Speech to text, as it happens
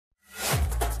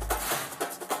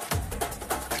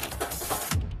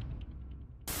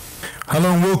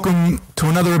Hello and welcome to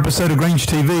another episode of Grange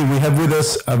TV. We have with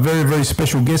us a very, very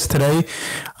special guest today,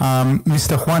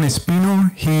 Mr. Juan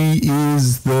Espino. He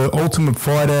is the Ultimate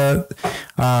Fighter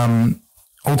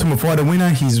winner.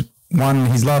 He's won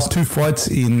his last two fights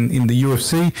in the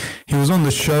UFC. He was on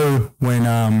the show when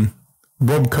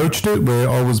Rob coached it, where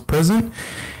I was present.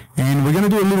 And we're going to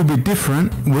do it a little bit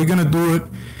different. We're going to do it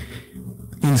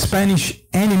in Spanish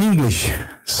and in English.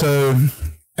 So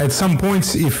at some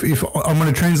points, if I'm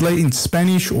going to translate in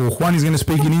Spanish or Juan is going to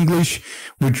speak in English,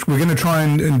 which we're going to try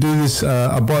and do this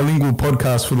a bilingual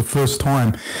podcast for the first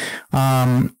time.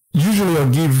 Usually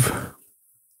I'll give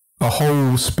a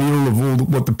whole spiel of all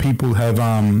what the people have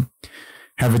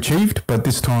achieved, but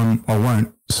this time I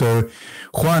won't. So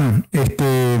Juan,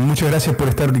 muchas gracias por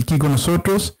estar aquí con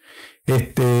nosotros.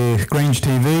 Grange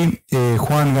TV,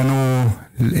 Juan ganó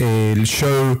el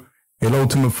show El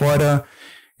Ultimate Fighter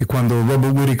cuando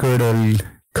Robert Whittaker era el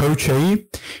coach ahí.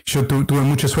 Yo tuve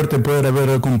mucha suerte de poder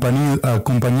haber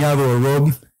acompañado a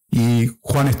Rob y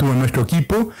Juan estuvo en nuestro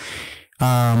equipo.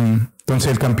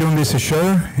 Entonces el campeón de ese show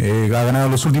ha ganado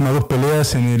las últimas dos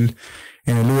peleas en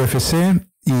el UFC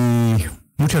y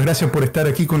muchas gracias por estar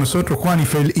aquí con nosotros, Juan, y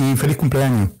feliz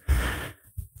cumpleaños.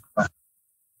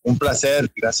 Un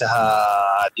placer, gracias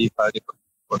a ti, Padre,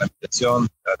 por la invitación.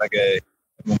 La verdad que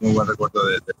tengo un muy buen recuerdo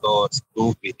de todo ese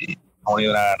tour y hemos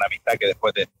unido una amistad que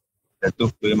después del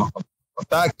tour tuvimos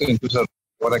contacto. Incluso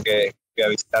recuerdo que fui a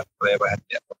visitar por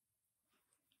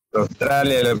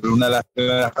Australia. Una de las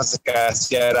primeras cosas que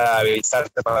hacía era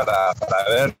avisarte para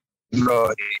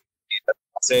verlo y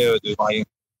paseo. Tuvimos ahí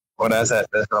una de esas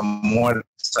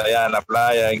muertes allá en la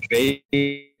playa,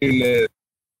 increíble.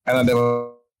 Ganas de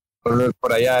volver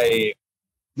por allá y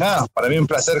nada, para mí un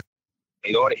placer.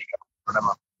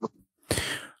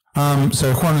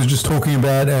 So Juan was just talking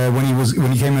about when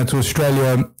he came out to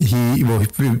Australia. He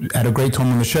had a great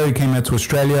time on the show. He came out to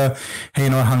Australia. He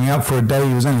and I hung out for a day.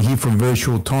 He was only here for a very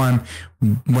short time.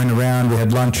 Went around. We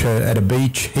had lunch at a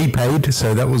beach. He paid,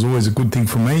 so that was always a good thing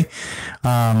for me.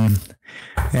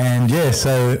 And yeah,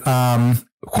 so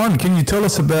Juan, can you tell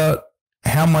us about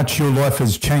how much your life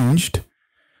has changed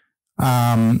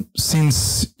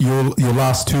since your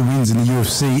last two wins in the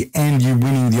UFC and you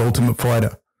winning the Ultimate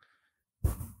Fighter?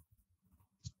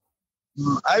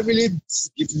 I believe it's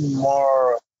giving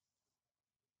more.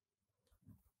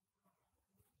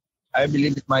 I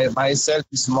believe myself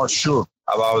is more sure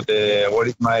about what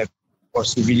is my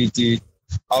possibility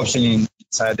option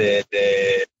inside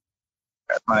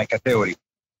my category.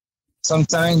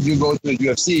 Sometimes you go to the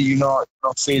UFC, you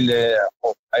don't feel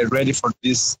I'm ready for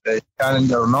this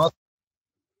challenge or not.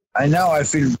 And now I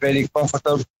feel very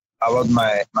comfortable about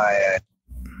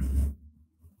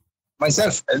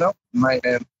myself.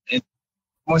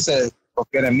 ¿Cómo se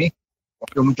confía en mí?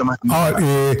 Confío mucho más en mí.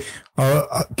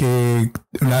 Que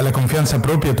la confianza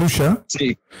propia tuya.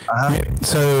 Sí. Ajá. Yeah.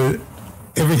 So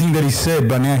everything that he said,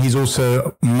 but now he's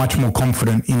also much more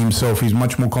confident in himself. He's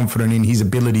much more confident in his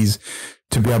abilities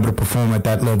to be able to perform at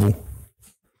that level.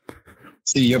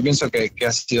 Sí, yo pienso que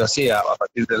ha sido así a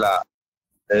partir de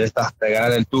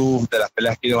ganar el tour, de las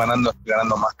peleas que he ido ganando, estoy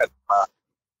ganando más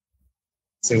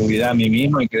seguridad a mí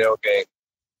mismo y creo que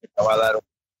me va a dar un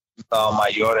resultado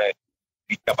mayor en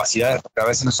mis capacidades, porque a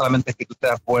veces no solamente es que tú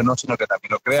seas bueno, sino que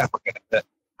también lo creas, porque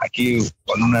aquí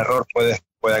con un error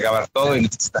puede acabar todo y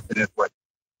necesitas tener pues,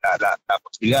 la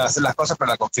posibilidad de hacer las cosas,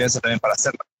 pero la confianza también para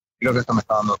hacerlas. Creo que esto me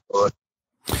está dando todo esto.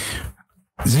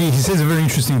 See, he says a very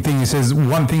interesting thing. He says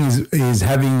one thing is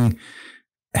having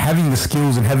the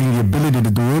skills and having the ability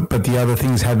to do it, but the other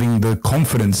thing is having the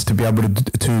confidence to be able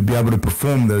to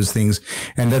perform those things,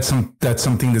 and that's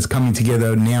something that's coming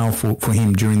together now for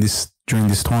him during this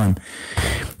time.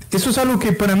 Eso es algo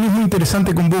que para mí es muy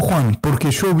interesante con vos, Juan, porque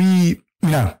yo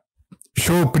ya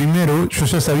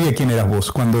sabía quién eras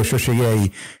vos cuando yo llegué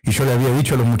ahí y yo le había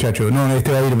dicho a los muchachos, no,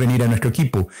 este va a venir a nuestro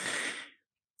equipo.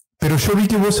 Pero yo vi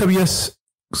que vos habías,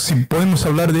 si podemos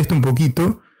hablar de esto un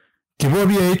poquito, que vos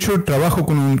habías hecho trabajo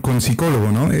con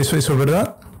psicólogo, ¿no? ¿Eso es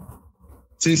verdad?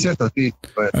 Sí, cierto, sí.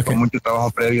 Pues, okay. Con mucho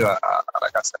trabajo previo a la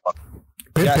casa.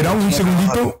 Pero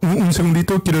un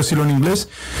segundito, quiero decirlo en inglés.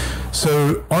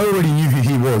 So, I already knew who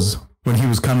he was when he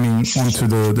was coming onto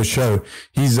the show.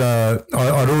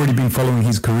 I'd already been following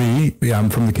his career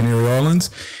from the Canary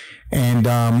Islands. And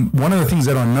one of the things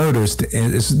that I noticed,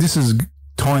 this is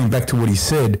tying back to what he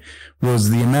said,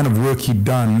 was the amount of work he'd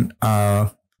done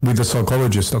with a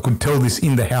psychologist. I could tell this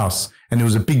in the house, and there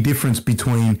was a big difference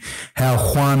between how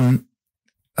Juan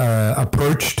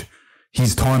approached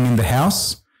his time in the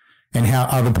house and how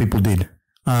other people did.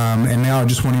 And now I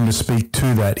just want him to speak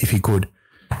to that, if he could.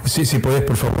 Si puedes,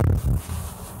 por favor.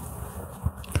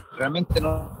 Realmente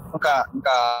no nunca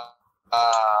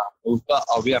me gusta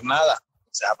obviar nada. O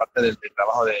sea, aparte del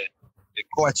trabajo de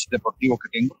coach deportivo que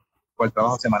tengo, o el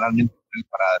trabajo semanalmente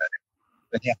para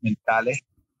estrategias mentales,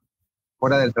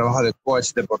 fuera del trabajo de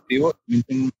coach deportivo, también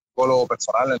tengo un psicólogo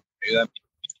personal que me ayuda en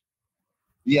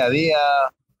mi día a día.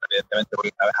 Evidentemente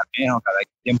voy una vez al mes o cada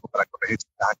tiempo para corregir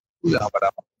ciertas actitudes o para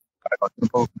conocer un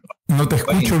poco. No te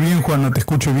escucho bien, Juan, no te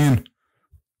escucho bien.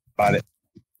 Vale.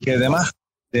 Que además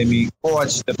de mi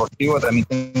coach deportivo, también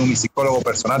tengo mi psicólogo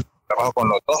personal, trabajo con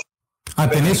los dos.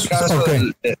 Tenés,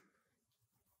 okay.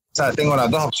 O sea, tengo las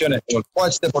dos opciones. Tengo el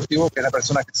coach deportivo, que es la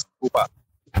persona que se ocupa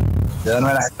de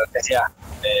darme las estrategias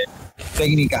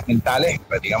técnicas mentales,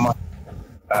 pues, digamos,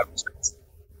 la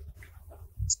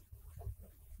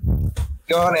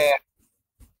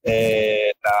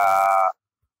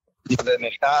de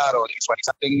meditar o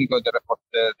visualizar técnicos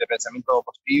de pensamiento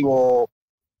positivo.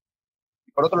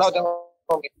 Y por otro lado tengo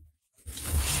mi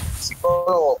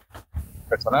psicólogo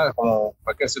personal, como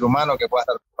cualquier ser humano que pueda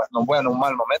estar pasando un buen o un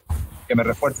mal momento, que me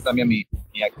refuerce también mi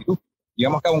actitud.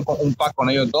 Digamos que hago un pack con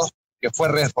ellos dos que fue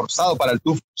reforzado para el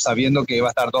TUF, sabiendo que iba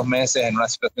a estar 2 meses en una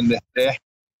situación de estrés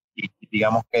y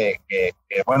digamos que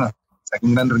bueno, saqué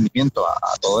un gran rendimiento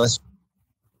a todo eso.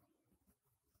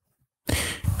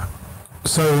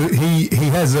 So he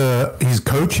has his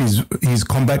coach, his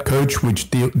combat coach, which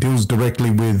deals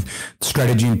directly with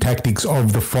strategy and tactics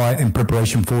of the fight and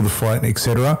preparation for the fight,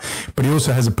 etc. But he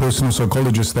also has a personal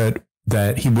psychologist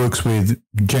that he works with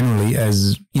generally,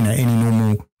 as you know, any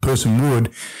normal person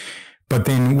would. But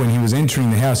then when he was entering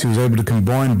the house, he was able to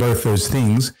combine both those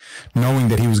things, knowing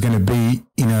that he was going to be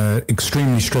in an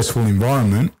extremely stressful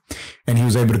environment, and he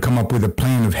was able to come up with a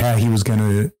plan of how he was going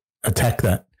to attack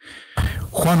that.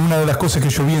 Juan, una de las cosas que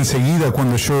yo vi enseguida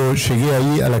cuando yo llegué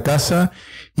ahí a la casa,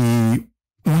 y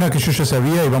una que yo ya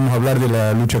sabía, y vamos a hablar de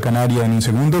la lucha canaria en un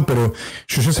segundo, pero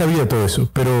yo ya sabía todo eso,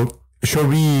 pero yo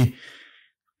vi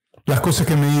las cosas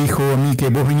que me dijo a mí que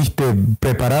vos viniste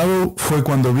preparado, fue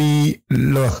cuando vi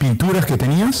las pinturas que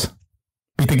tenías,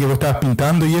 viste que vos estabas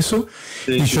pintando y eso,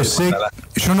 sí, y yo sé,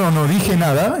 yo no dije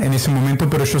nada en ese momento,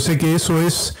 pero yo sé que eso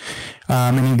es,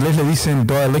 en inglés le dicen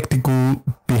dialectical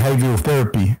behavioral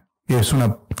therapy, es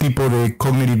un tipo de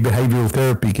cognitive behavioral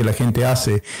therapy que la gente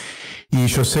hace, y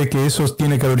yo sé que eso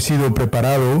tiene que haber sido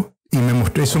preparado, y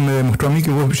eso me demostró a mí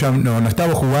que vos ya no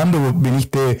estabas jugando, vos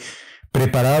viniste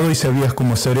preparado y sabías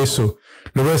cómo hacer eso.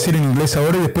 Lo voy a decir en inglés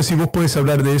ahora y después si vos puedes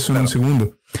hablar de eso en un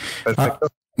segundo.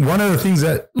 One of the things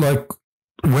that, like,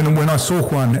 when I saw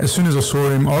Juan, as soon as I saw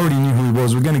him, I already knew who he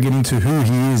was. We're going to get into who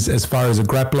he is as far as a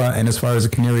grappler and as far as a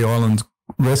Canary Island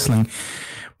wrestling.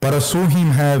 But I saw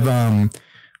him have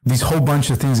this whole bunch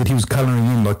of things that he was coloring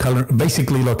in,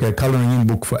 basically like a coloring in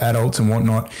book for adults and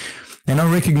whatnot. And I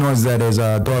recognize that as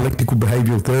a dialectical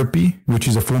behavioral therapy, which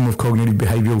is a form of cognitive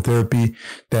behavioral therapy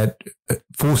that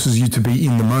forces you to be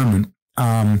in the moment.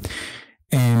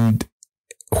 And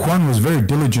Juan was very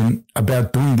diligent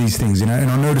about doing these things, you know, and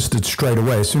I noticed it straight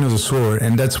away as soon as I saw it.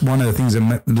 And that's one of the things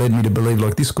that led me to believe,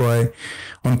 like, this guy,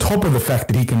 on top of the fact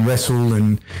that he can wrestle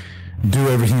and do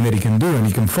everything that he can do and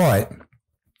he can fight,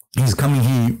 he's coming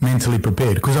here mentally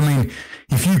prepared. Because, I mean,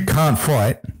 if you can't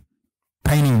fight,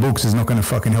 painting books is not going to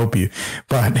fucking help you.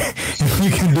 But if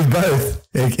you can do both,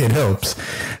 it helps.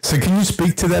 So can you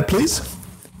speak to that, please?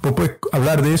 ¿Puedes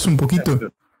hablar de eso un poquito?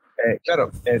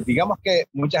 Claro, digamos que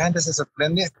mucha gente se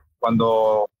sorprende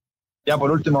cuando ya por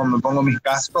último me pongo mis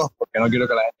cascos, porque no quiero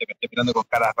que la gente me esté mirando con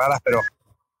caras raras, pero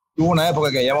tuve una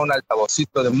época que llevaba un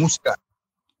altavocito de música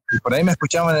y por ahí me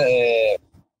escuchaban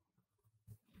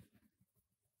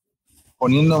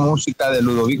poniendo música de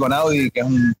Ludovico Naudi, que es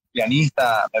un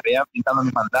pianista, me veían pintando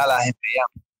mis mandalas, me veían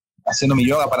haciendo mi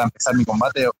yoga para empezar mi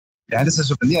combate. Y la gente se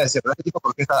sorprendía, decía, pero este tipo,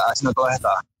 ¿por qué está haciendo todas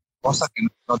estas cosas que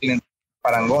no tienen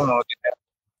parangón, no tienen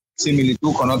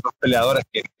similitud con otros peleadores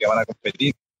que van a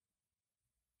competir?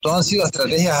 Todas han sido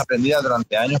estrategias aprendidas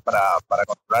durante años para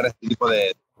controlar este tipo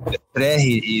de estrés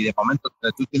y de momentos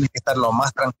donde tú tienes que estar lo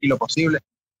más tranquilo posible.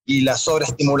 Y la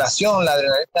sobreestimulación, la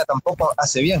adrenalina tampoco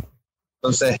hace bien.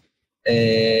 Entonces,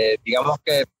 digamos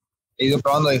que he ido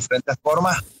probando diferentes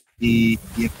formas y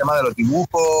el tema de los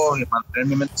dibujos y mantener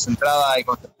mi mente centrada y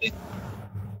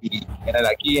en el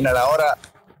aquí y en el ahora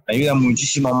me ayuda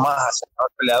muchísimo más a ser un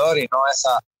peleador y no a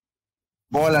esa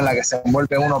bola en la que se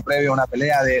envuelve uno previo a una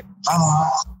pelea de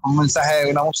vamos, un mensaje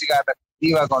de una música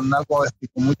repetitiva con algo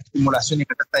con mucha estimulación y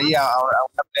que te ahí a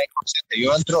una pelea inconsciente.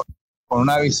 Yo entro con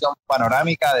una visión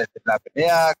panorámica de la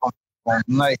pelea, con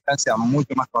una distancia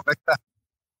mucho más correcta.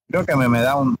 Creo que me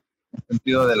da un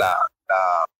sentido del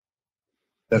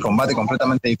combate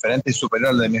completamente diferente y superior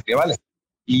al de mis rivales.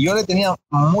 Y yo le tenía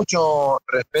mucho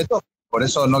respeto por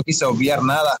eso no quise obviar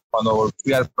nada cuando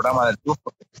fui al programa del Tour,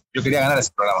 porque yo quería ganar ese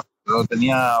programa. Lo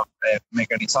tenía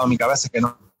mecanizado en mi cabeza que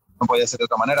no podía ser de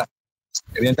otra manera.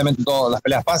 Evidentemente todas las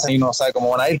peleas pasan y uno sabe cómo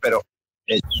van a ir, pero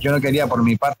yo no quería por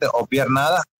mi parte obviar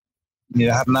nada ni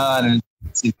dejar nada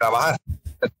sin trabajar.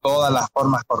 De todas las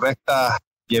formas correctas,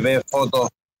 llevé fotos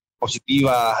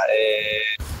positivas,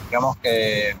 digamos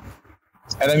que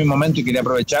era mi momento y quería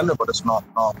aprovecharlo, por eso no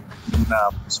ninguna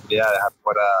posibilidad de dejar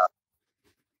fuera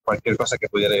cualquier cosa que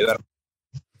pudiera ayudar.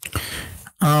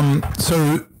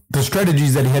 So the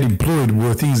strategies that he had employed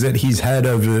were things that he's had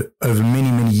over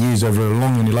many years, over a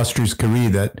long and illustrious career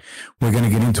that we're going to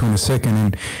get into in a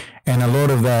second, and a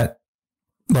lot of that,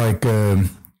 like,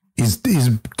 is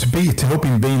to help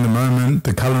him be in the moment,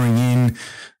 the coloring in,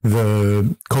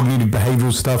 the cognitive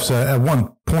behavioral stuff. So at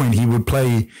one point he would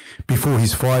play, before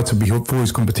his fights or before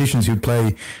his competitions, he would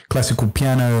play classical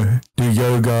piano, do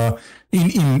yoga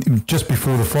in just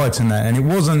before the fights and that. And it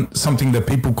wasn't something that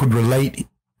people could relate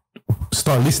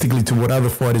stylistically to what other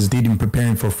fighters did in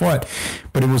preparing for a fight,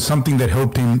 but it was something that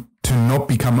helped him to not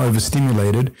become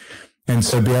overstimulated and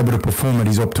so be able to perform at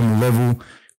his optimal level,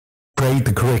 create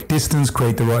the correct distance,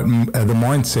 create the right the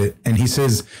mindset. And he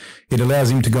says it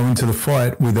allows him to go into the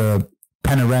fight with a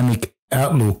panoramic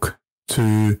outlook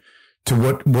to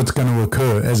what's going to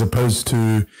occur, as opposed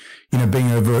to, you know,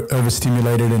 being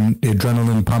overstimulated and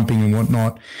adrenaline pumping and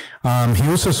whatnot. He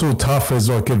also saw tough as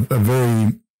like a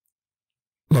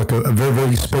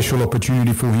very special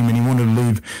opportunity for him, and he wanted to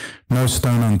leave no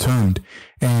stone unturned.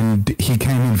 And he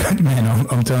came in, man,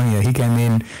 I'm telling you, he came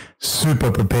in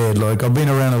super prepared. Like, I've been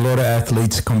around a lot of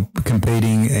athletes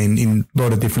competing and in a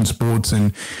lot of different sports,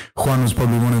 and Juan was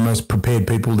probably one of the most prepared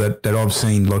people that I've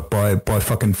seen, like by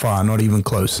fucking far, not even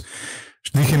close.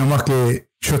 Dije nomás que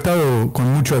yo he estado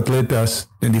con muchos atletas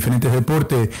en diferentes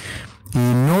deportes y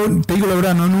no, te digo la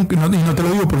verdad, y no te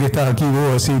lo digo porque estás aquí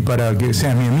vos así para que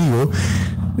seas mi amigo,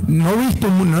 no he visto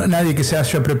nadie que se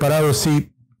haya preparado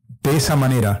así de esa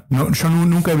manera. No, yo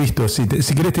nunca he visto así.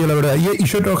 Si quieres te digo la verdad. Y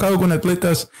yo he trabajado con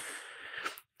atletas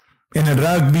en el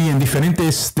rugby, en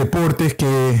diferentes deportes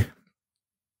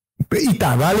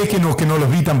vale que no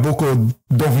los vi tampoco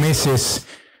 2 meses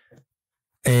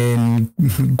en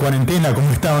cuarentena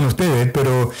como estaban ustedes,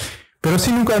 pero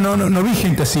sí nunca no vi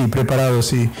gente así, preparado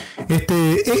así.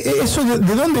 Eso,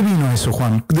 ¿de dónde vino eso,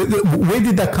 Juan? Where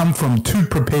did that come from to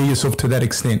prepare yourself to that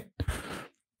extent?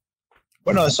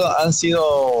 Bueno, eso han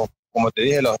sido, como te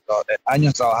dije, los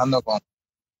años trabajando con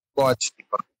coach y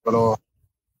con psicólogo.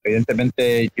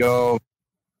 Evidentemente yo,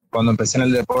 cuando empecé en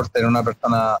el deporte, era una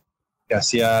persona que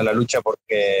hacía la lucha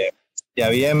porque ya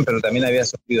bien, pero también había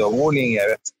sufrido bullying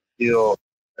y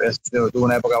tuve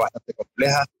una época bastante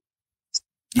compleja.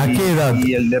 ¿A qué edad?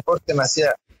 Y el deporte me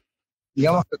hacía,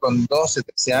 digamos que con 12,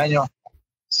 13 años,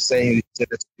 16,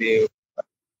 17,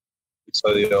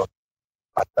 episodios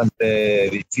bastante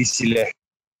difíciles,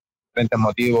 diferentes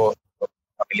motivos,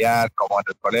 familiar, como en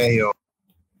el colegio,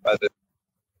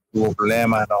 hubo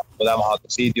problemas, nos mudamos a otro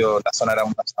sitio, la zona era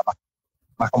una zona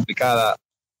más complicada,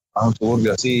 más un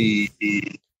suburbio así, y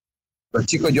los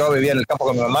chicos, yo vivía en el campo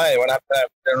con mi mamá y bueno,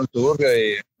 era un suburbio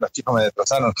y los chicos me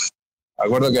destrozaron. Me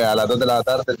acuerdo que a las 2 de la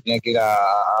tarde tenía que ir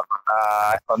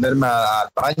a esconderme al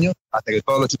baño hasta que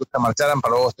todos los chicos se marcharan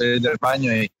para luego salir del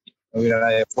baño y no hubiera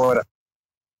nadie de fuera.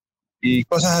 Y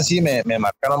cosas así me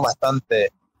marcaron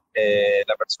bastante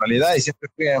la personalidad, y siempre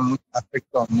fui en muchos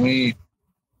aspectos muy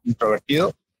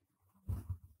introvertido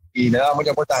y me daba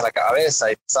muchas vueltas a la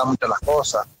cabeza y pensaba mucho las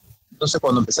cosas. Entonces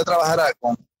cuando empecé a trabajar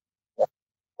con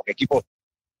equipo,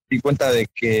 di cuenta de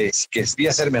que si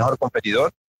quería ser mejor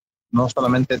competidor, no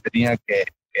solamente tenía que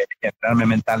entrenarme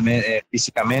mentalmente,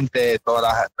 físicamente,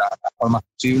 todas las formas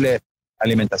posibles,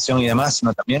 alimentación y demás,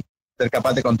 sino también ser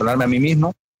capaz de controlarme a mí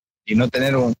mismo y no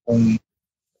tener un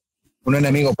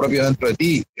enemigo propio dentro de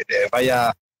ti que te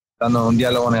vaya dando un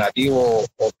diálogo negativo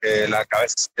o que la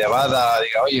cabeza se te evada,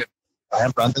 diga, oye, por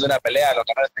ejemplo, antes de una pelea, lo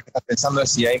que estás pensando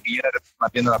es si hay millones de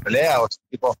personas viendo la pelea o si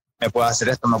tipo me puede hacer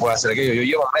esto, me puede hacer aquello. Yo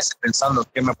llevo meses pensando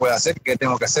qué me puede hacer, qué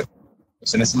tengo que hacer.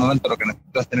 Pues en ese momento lo que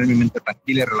necesito es tener mi mente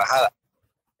tranquila y relajada.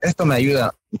 Esto me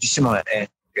ayuda muchísimo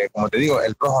que, como te digo,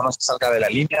 el rojo no se salga de la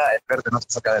línea, el verde no se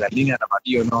salga de la línea, el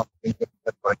amarillo no tiene que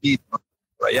estar por aquí, no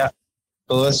por allá.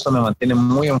 Todo eso me mantiene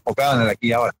muy enfocado en el aquí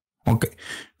y ahora. Ok.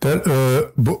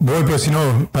 Voy, pero si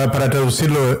no, para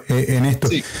traducirlo en esto.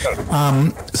 Sí,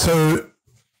 claro.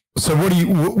 So what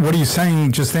are you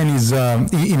saying just then is,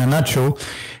 in a nutshell,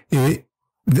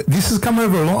 this has come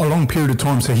over a long period of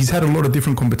time. So he's had a lot of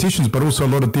different competitions, but also a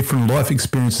lot of different life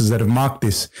experiences that have marked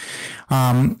this.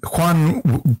 Juan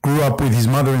grew up with his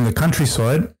mother in the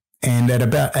countryside, and at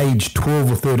about age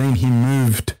 12 or 13, he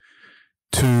moved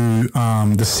to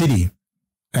the city,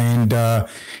 and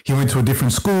he went to a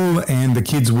different school, and the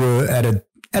kids were at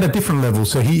a different level.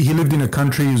 So he lived in a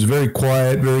country. He was very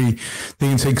quiet, very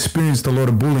things. He experienced a lot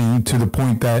of bullying to the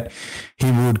point that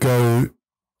he would go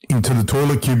into the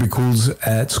toilet cubicles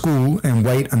at school and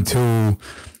wait until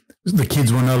the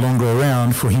kids were no longer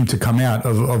around for him to come out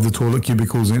of the toilet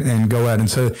cubicles and go out. And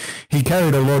so he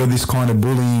carried a lot of this kind of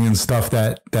bullying and stuff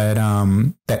that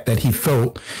he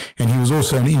felt. And he was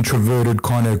also an introverted,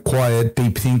 kind of quiet,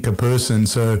 deep thinker person.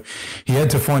 So he had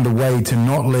to find a way to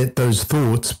not let those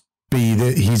thoughts be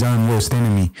his own worst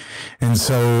enemy. And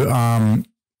so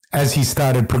as he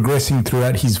started progressing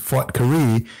throughout his fight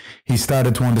career, he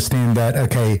started to understand that,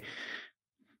 okay,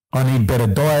 I need better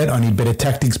diet, I need better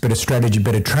tactics, better strategy,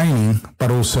 better training,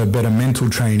 but also better mental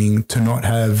training to not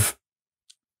have,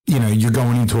 you're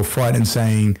going into a fight and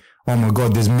saying, oh my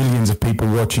God, there's millions of people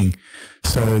watching.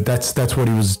 So that's what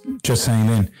he was just saying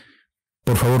then.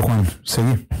 Por favor, Juan,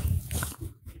 sigue.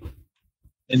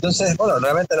 Entonces, bueno,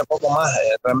 realmente era poco más,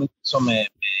 realmente eso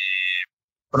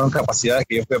fueron capacidades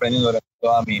que yo fui aprendiendo durante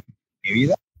toda mi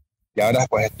vida, y ahora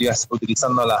pues estoy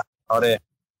utilizando las mejores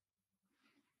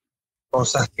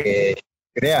cosas que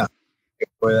crean que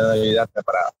puedan ayudarte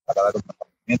para dar un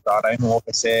conocimiento. Ahora mismo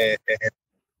UFC es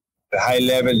el high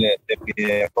level de mi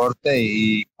deporte,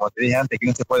 y como te dije antes, aquí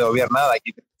no se puede obviar nada,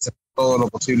 aquí tienes que hacer todo lo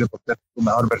posible por ser tu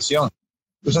mejor versión.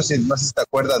 Incluso no sé si te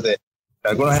acuerdas de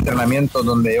algunos entrenamientos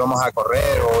donde íbamos a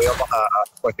correr o íbamos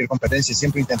a cualquier competencia,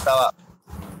 siempre intentaba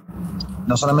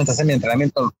no solamente hacer mi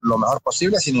entrenamiento lo mejor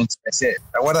posible, sino, ¿te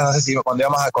acuerdas? No sé si cuando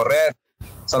íbamos a correr,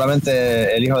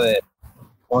 solamente el hijo de,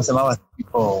 ¿cómo se llamaba?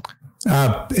 Tipo,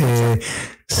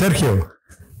 Sergio.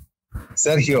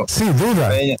 Sí,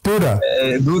 Duda.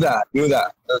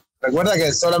 Duda. Recuerda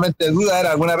que solamente Duda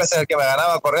era algunas veces el que me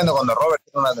ganaba corriendo, cuando Robert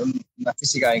tiene una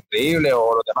física increíble,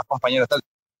 o los demás compañeros tal.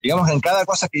 Digamos, en cada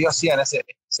cosa que yo hacía en ese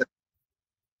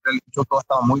yo todo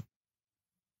estaba muy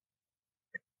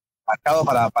marcado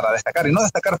para destacar, y no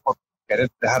destacar por querer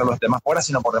dejar a los demás fuera,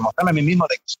 sino por demostrarme a mí mismo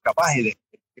de que soy capaz y de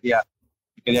que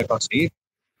quería conseguir.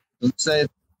 Entonces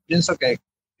pienso que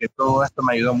todo esto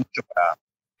me ayudó mucho para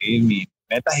seguir mis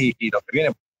metas y lo que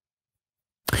viene.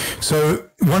 So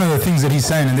one of the things that he's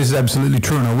saying, and this is absolutely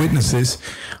true, and I witnessed this,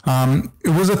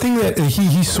 it was a thing that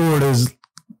he saw it as,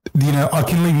 I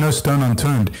can leave no stone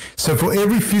unturned. So for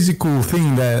every physical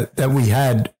thing that we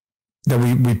had, that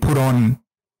we put on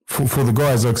for the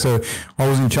guys, like, so I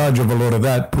was in charge of a lot of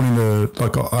that,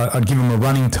 I'd give him a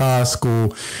running task or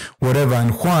whatever,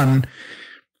 and Juan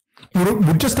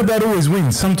would just about always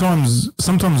win. Sometimes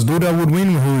Duda would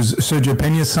win, who's Sergio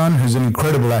Peña's son, who's an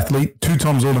incredible athlete, 2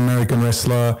 times All-American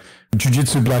wrestler,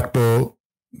 jiu-jitsu black belt,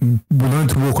 learned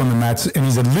to walk on the mats, and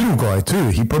he's a little guy too.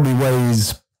 He probably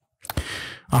weighs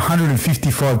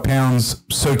 155 pounds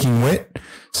soaking wet,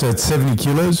 so it's 70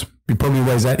 kilos. He probably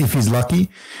weighs that if he's lucky.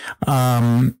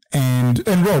 And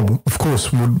Rob, of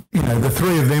course, would, the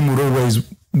three of them would always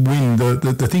win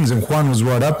the things, and Juan was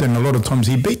right up there, and a lot of times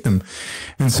he beat them.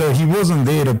 And so he wasn't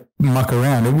there to muck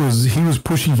around. He was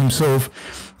pushing himself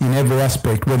in every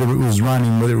aspect, whether it was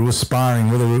running, whether it was sparring,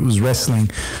 whether it was wrestling.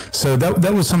 So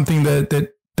that was something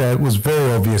that was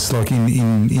very obvious, like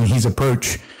in his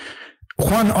approach.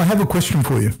 Juan, I have a question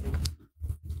for you.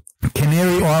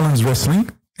 Canary Islands wrestling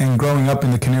and growing up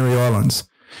in the Canary Islands,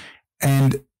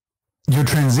 and your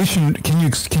transition, can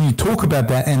you talk about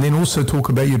that, and then also talk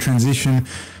about your transition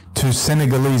to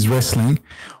Senegalese wrestling?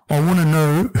 I want to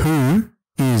know who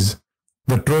is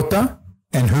the Trota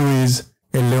and who is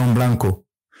el León Blanco.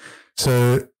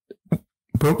 So,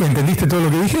 ¿entendiste todo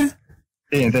lo que dije?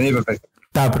 Sí, entendí perfecto.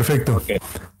 Está perfecto. Okay.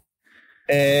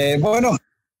 Bueno,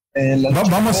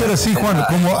 vamos a hacer así, Juan,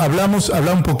 como hablamos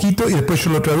un poquito y después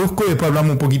yo lo traduzco y después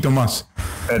hablamos un poquito más.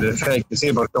 Perfecto,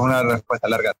 sí, porque es una respuesta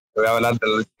larga. Te voy a hablar de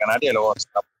la lucha canaria y luego se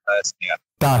la punta de Senegal.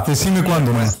 Está, decime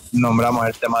cuándo, man. Nombramos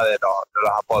el tema de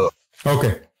los apodos. Ok.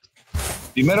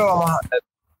 Primero vamos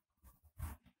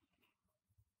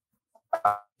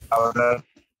a hablar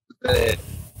de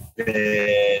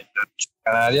la lucha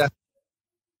canaria.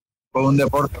 Fue un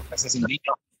deporte que hace sin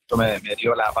niño. Esto me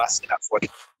dio la base, la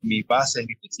fuerza, mis bases,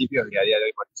 mis principios, y a día de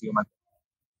hoy sigo manteniendo.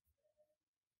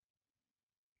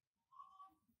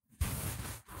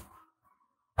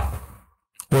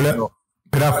 Hola,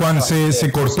 pero Juan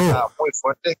se cortó. Muy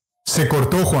fuerte. Se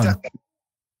cortó, Juan.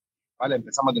 Vale,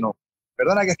 empezamos de nuevo.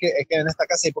 Perdona que es que en esta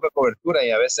casa hay poca cobertura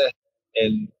y a veces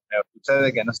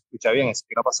sucede que no se escucha bien, así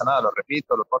que no pasa nada, lo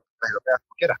repito, lo corto, lo pegas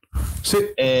como quieras.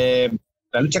 Sí.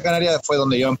 La lucha canaria fue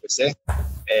donde yo empecé.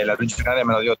 La lucha canaria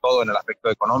me lo dio todo en el aspecto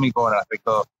económico, en el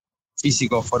aspecto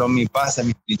físico, fueron mis bases,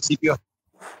 mis principios.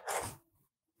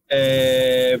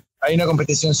 Hay hay una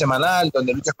competición semanal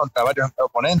donde luchas contra varios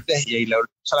oponentes y ahí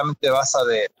solamente vas a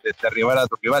derribar a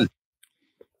tu rival.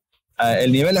 El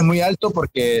nivel es muy alto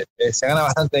porque se gana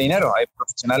bastante dinero. Hay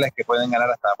profesionales que pueden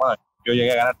ganar hasta, bueno, yo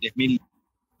llegué a ganar $10,000,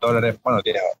 bueno,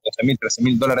 $12,000,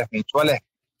 $13,000 mensuales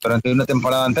durante una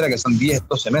temporada entera, que son 10,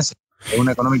 12 meses. Es un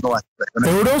económico bastante.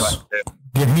 ¿Euros?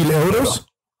 ¿10,000 euros?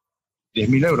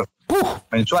 10,000 euros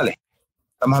mensuales.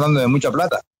 Estamos hablando de mucha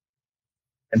plata.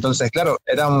 Entonces, claro,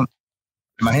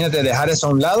 imagínate dejar eso a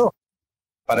un lado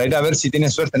para ir a ver si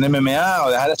tienes suerte en MMA,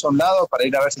 o dejar eso a un lado para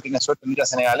ir a ver si tienes suerte en lucha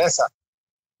senegalesa.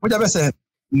 Muchas veces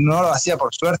no lo hacía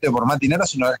por suerte o por más dinero,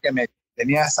 sino es que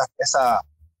tenía esa,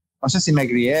 no sé si me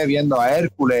crié viendo a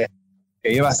Hércules,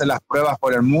 que iba a hacer las pruebas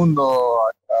por el mundo,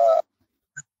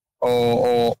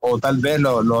 o tal vez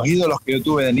los ídolos que yo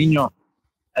tuve de niño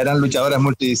eran luchadores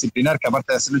multidisciplinar, que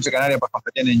aparte de hacer lucha canaria, pues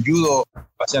competían en judo,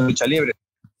 hacían lucha libre.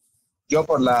 Yo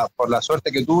por la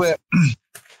suerte que tuve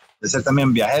de ser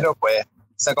también viajero, pues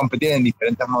empecé a competir en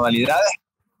diferentes modalidades,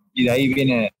 y de ahí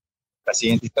viene la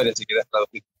siguiente historia, si quieres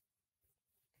traducir.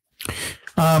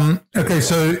 Okay,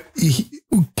 so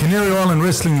Canary Island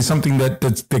wrestling is something that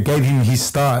gave him his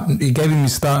start. It gave him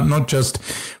his start not just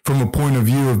from a point of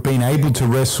view of being able to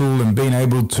wrestle and being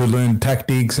able to learn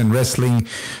tactics and wrestling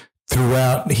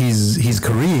throughout his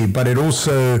career, but it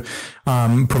also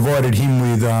provided him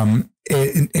with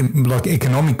like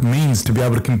economic means to be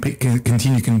able to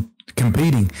continue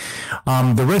competing.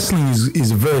 The wrestling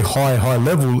is a very high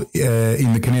level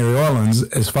in the Canary Islands.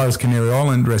 As far as Canary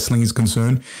Island wrestling is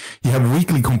concerned, you have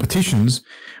weekly competitions,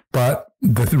 but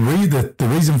the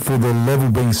reason for the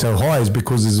level being so high is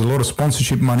because there's a lot of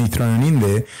sponsorship money thrown in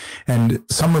there, and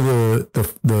some of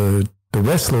the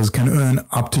wrestlers can earn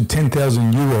up to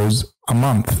 10,000 euros a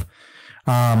month,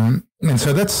 and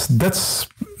so that's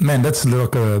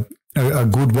like a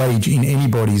good wage in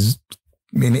anybody's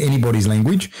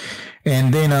language.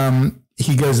 And then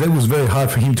he goes, that was very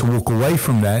hard for him to walk away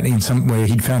from that in some where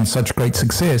he'd found such great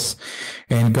success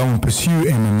and go and pursue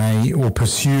MMA or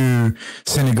pursue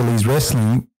Senegalese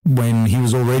wrestling when he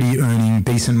was already earning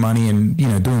decent money and, you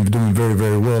know, doing very,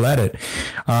 very well at it.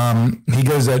 He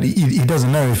goes that he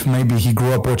doesn't know if maybe he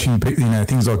grew up watching, you know,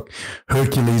 things like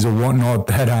Hercules or whatnot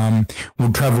that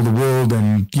would travel the world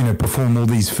and, you know, perform all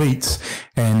these feats,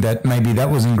 and that maybe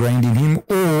that was ingrained in him,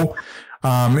 or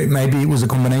maybe it was a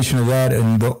combination of that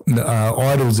and the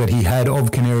idols that he had of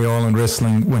Canary Island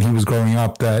wrestling when he was growing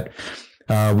up that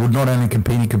would not only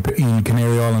compete in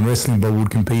Canary Island wrestling, but would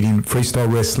compete in freestyle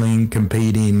wrestling,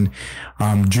 compete in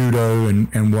judo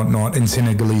and whatnot, and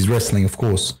Senegalese wrestling, of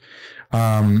course.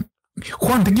 Juan,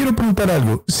 te quiero preguntar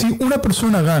algo. Si una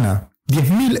persona gana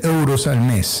 10,000 euros al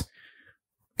mes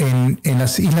en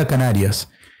las Islas Canarias,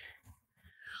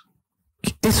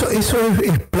 eso es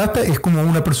plata, es como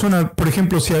una persona, por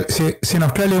ejemplo, si en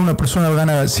Australia una persona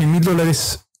gana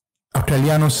 $100,000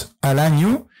 australianos al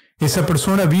año, esa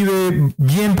persona vive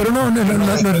bien, pero no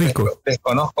es rico.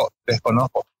 Desconozco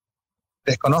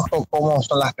cómo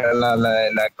son la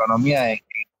economía en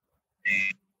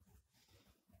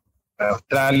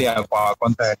Australia,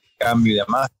 cuánto es el cambio y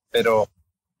demás, pero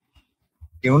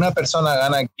que una persona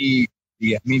gana aquí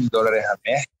 $10,000 al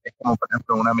mes es como, por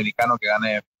ejemplo, un americano que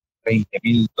gane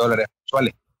 $20,000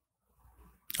 mensuales.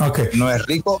 Okay. No es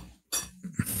rico,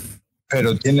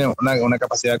 pero tiene una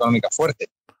capacidad económica fuerte.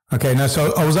 Okay, now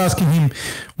so I was asking him,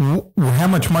 how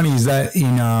much money is that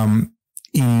in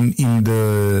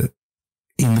the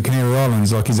Canary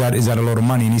Islands? Like, is that a lot of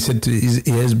money? And he said,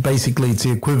 basically it's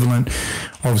the equivalent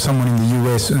of someone in the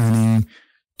US earning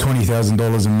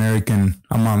 $20,000 American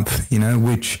a month. You know,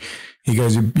 which he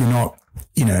goes, you're not,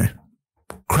 you know,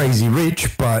 crazy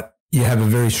rich, but you have a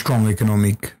very strong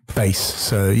economic base.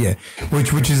 So yeah,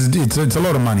 which is it's a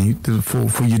lot of money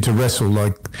for you to wrestle.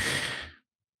 Like,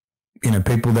 you know,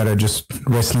 people that are just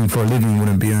wrestling for a living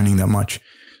wouldn't be earning that much.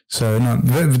 So no,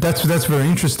 that's very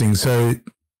interesting. So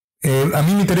a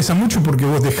mí me interesa mucho porque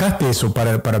vos dejaste eso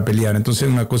para pelear. Entonces es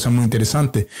una cosa muy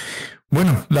interesante.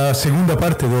 Bueno, la segunda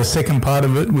parte, the second part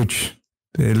of it, which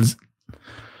is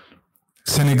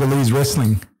Senegalese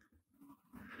wrestling.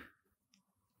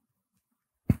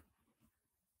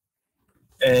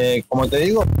 Como te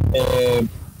digo,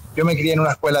 yo me crié en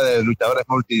una escuela de luchadores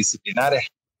multidisciplinares,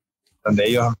 donde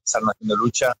ellos empezaron haciendo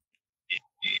lucha y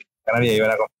Canarias iban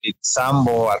a competir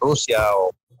sambo a Rusia o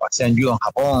hacían judo en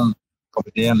Japón,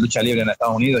 competían lucha libre en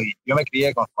Estados Unidos, y yo me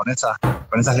crié con esas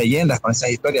leyendas, con esas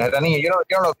historias. Era niño, yo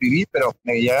no lo viví, pero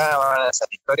me llegaban esas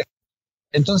historias.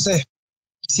 Entonces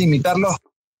quise imitarlos,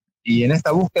 y en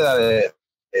esta búsqueda de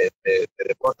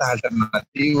deportes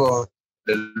alternativos,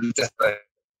 de luchas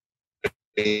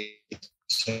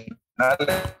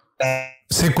tradicionales,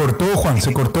 Se cortó, Juan,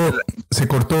 se cortó.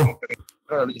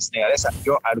 La lucha senegalesa,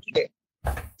 yo aluciné.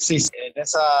 Sí, en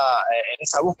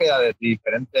esa búsqueda de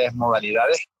diferentes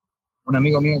modalidades, un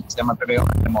amigo mío que se llama Pepe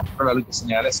me mostró la lucha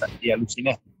senegalesa y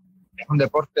aluciné. Es un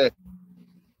deporte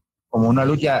como una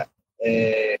lucha,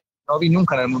 no vi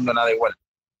nunca en el mundo nada igual,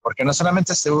 porque no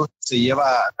solamente se lleva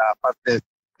la parte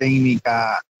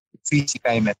técnica,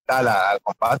 física y mental al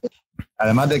combate,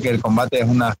 además de que el combate es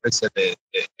una especie de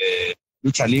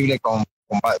lucha libre con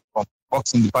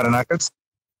boxing de knuckles.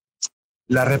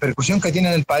 La repercusión que tiene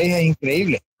en el país es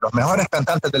increíble. Los mejores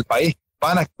cantantes del país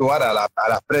van a actuar a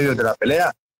las previos de la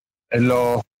pelea.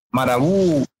 Los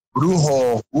marabú,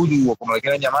 brujos, vudú, o como le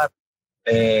quieran llamar,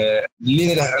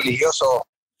 líderes religiosos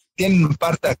tienen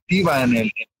parte activa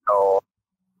en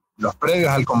los previos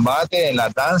al combate, en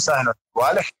las danzas, en los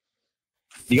rituales.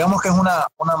 Digamos que es una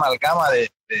amalgama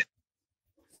de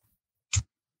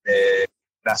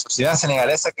la sociedad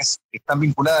senegalesa que están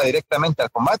vinculadas directamente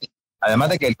al combate.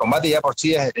 Además de que el combate ya por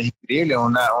sí es increíble.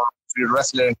 Un free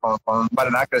wrestler con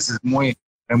bare knuckles es un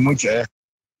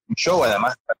show.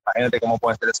 Además, imagínate cómo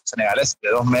pueden ser esos senegaleses de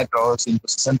 2 metros,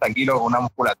 160 kilos, con una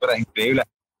musculatura increíble.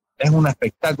 Es un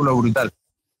espectáculo brutal.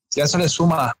 Si a eso le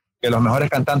suma que los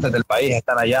mejores cantantes del país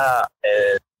están allá,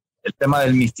 el tema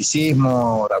del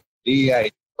misticismo, la brujería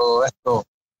y todo esto,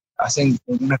 hacen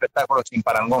un espectáculo sin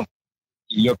parangón.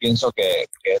 Y yo pienso que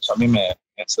eso a mí me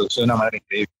sedució de una manera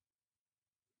increíble.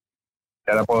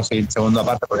 Y ahora puedo seguir segunda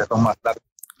parte porque esto es más largo.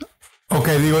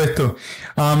 Okay, digo esto.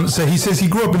 So he says he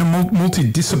grew up in a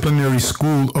multidisciplinary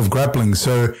school of grappling.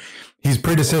 So his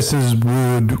predecessors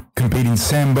would compete in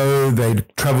Sambo. They'd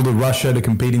travel to Russia to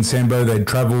compete in Sambo. They'd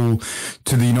travel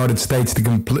to the United States to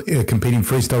compete in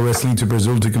freestyle wrestling, to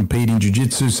Brazil to compete in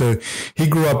jiu-jitsu. So he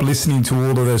grew up listening to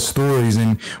all of those stories.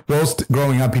 And whilst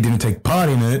growing up, he didn't take part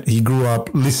in it. He grew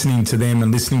up listening to them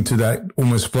and listening to that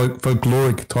almost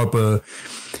folkloric type of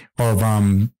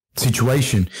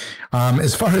situation.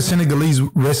 As far as Senegalese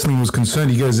wrestling was concerned,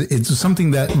 he goes, it's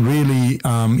something that really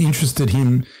interested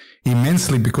him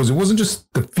immensely, because it wasn't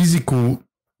just the physical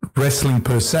wrestling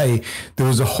per se. There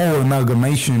was a whole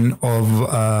amalgamation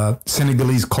of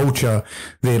Senegalese culture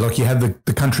there. Like you have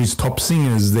the country's top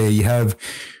singers there. You have,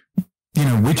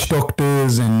 witch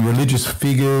doctors and religious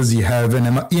figures. You have an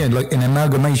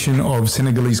amalgamation of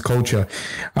Senegalese culture.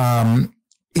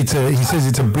 He says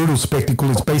it's a brutal spectacle.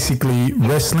 It's basically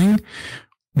wrestling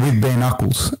with bare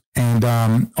knuckles. And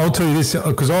I'll tell you this,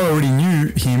 because I already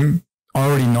knew him.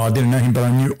 I didn't know him, but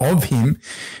I knew of him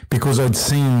because I'd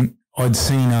seen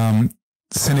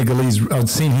Senegalese. I'd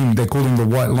seen him. They called him the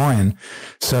White Lion.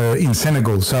 So in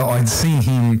Senegal, so I'd seen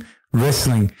him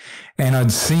wrestling, and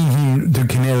I'd seen him do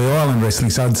Canary Island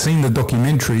wrestling. So I'd seen the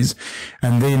documentaries,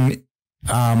 and then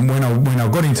when I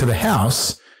got into the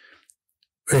house.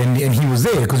 And he was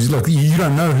there because like you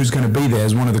don't know who's going to be there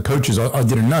as one of the coaches. I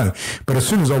didn't know, but as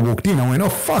soon as I walked in, I went, "Oh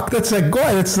fuck, that's that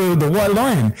guy. That's the White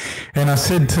Lion." And I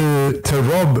said to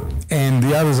Rob and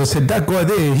the others, I said, "That guy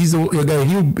there, he's the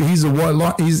White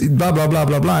Lion. He's blah blah blah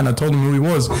blah blah." And I told him who he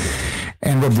was,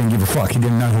 and Rob didn't give a fuck. He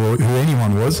didn't know who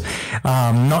anyone was.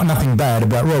 Nothing bad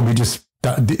about Rob.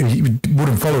 He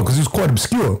wouldn't follow because he was quite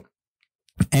obscure.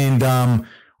 And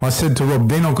I said to Rob,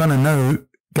 "They're not going to know."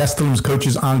 Gastelum's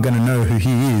coaches aren't going to know who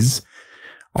he is.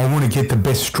 I want to get the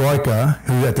best striker,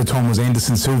 who at the time was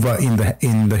Anderson Silva in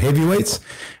the heavyweights.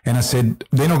 And I said,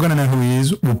 they're not going to know who he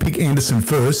is. We'll pick Anderson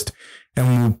first and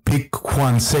we'll pick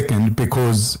Juan second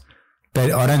because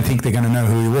I don't think they're going to know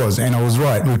who he was. And I was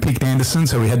right. We picked Anderson,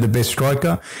 so we had the best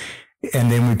striker. And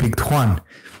then we picked Juan.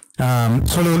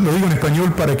 Solo lo digo en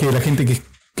español para que la gente que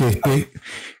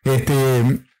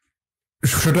esté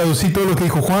yo traducí todo lo que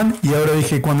dijo Juan y ahora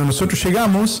dije, cuando nosotros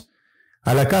llegamos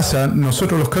a la casa,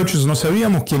 nosotros los coaches no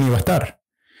sabíamos quién iba a estar.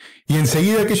 Y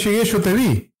enseguida que llegué yo te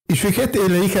vi. Y yo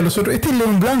le dije a los otros, este es el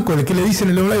León Blanco, el que le dicen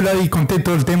el León Blanco, y conté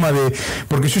todo el tema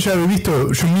porque yo ya he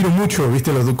visto, yo miro mucho,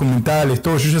 viste, los documentales,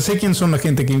 todo, yo ya sé quién son la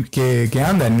gente que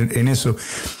anda en eso,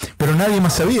 pero nadie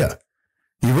más sabía.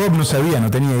 Y Rob no sabía,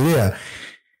 no tenía idea.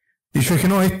 Y yo dije,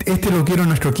 no, este lo quiero en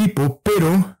nuestro equipo,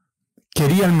 pero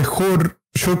quería el mejor.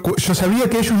 Yo sabía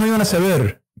que ellos no iban a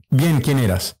saber bien quién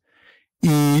eras.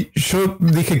 Y yo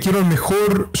dije, quiero el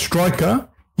mejor striker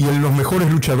y los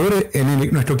mejores luchadores en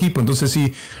nuestro equipo. Entonces,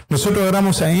 si nosotros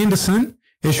agarramos a Anderson,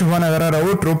 ellos van a agarrar a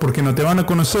otro porque no te van a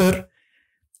conocer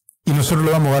y nosotros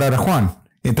le vamos a agarrar a Juan.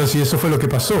 Entonces, eso fue lo que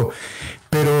pasó.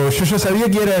 Pero yo ya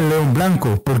sabía que era el León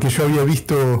Blanco porque yo había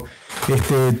visto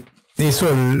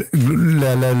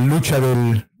la lucha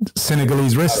del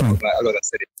Senegalese wrestling.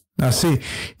 Así.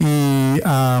 Y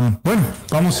bueno,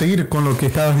 vamos a seguir con lo que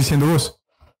estabas diciendo vos.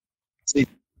 Sí,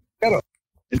 claro.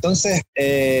 Entonces,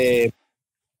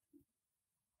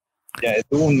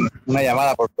 tuve una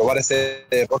llamada por probar ese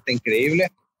deporte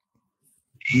increíble.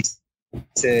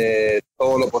 Hice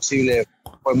todo lo posible.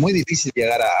 Fue muy difícil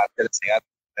llegar a hacer ese gato,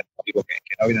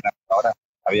 que no vienen ahora.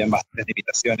 Habían bastantes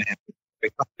limitaciones en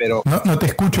aspectos, pero... No te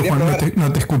escucho, Juan,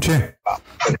 no te escuché.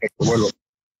 Perfecto, vuelvo.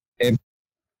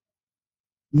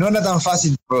 No era tan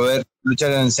fácil poder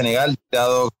luchar en Senegal,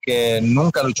 dado que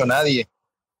nunca luchó nadie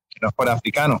que no fuera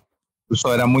africano.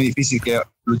 Incluso era muy difícil que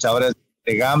luchadores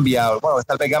de Gambia, bueno,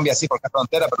 tal vez Gambia sí porque es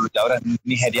frontera, pero luchadores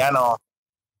nigerianos,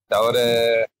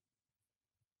 luchadores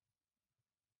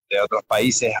de otros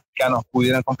países africanos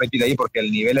pudieran competir ahí, porque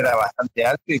el nivel era bastante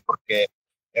alto y porque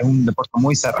es un deporte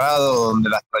muy cerrado, donde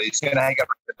las tradiciones hay que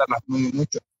respetarlas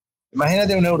mucho.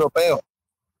 Imagínate un europeo,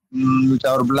 un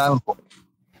luchador blanco.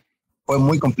 Fue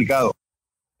muy complicado.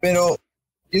 Pero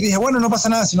yo dije, bueno, no pasa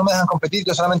nada si no me dejan competir,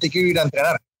 yo solamente quiero ir a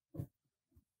entrenar.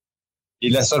 Y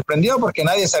les sorprendió porque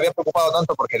nadie se había preocupado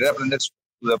tanto por querer aprender su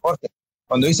deporte.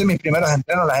 Cuando hice mis primeros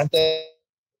entrenos, la gente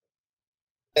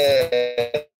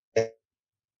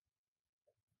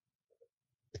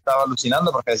estaba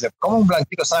alucinando porque decía, ¿cómo un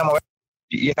blanquito sabe mover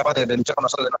y es capaz de luchar con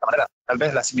nosotros de esta manera? Tal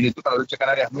vez la similitud con la lucha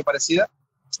canaria es muy parecida,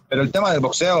 pero el tema del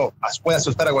boxeo puede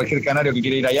asustar a cualquier canario que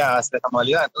quiera ir allá a hacer esta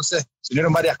modalidad. Entonces se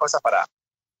unieron varias cosas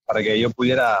para que yo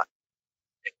pudiera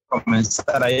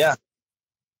comenzar allá.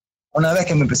 Una vez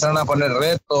que me empezaron a poner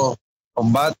retos,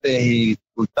 combates y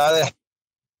dificultades,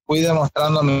 fui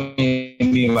demostrando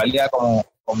mi valía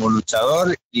como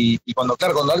luchador. Y cuando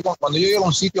yo llego a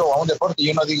un sitio o a un deporte,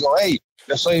 yo no digo, hey,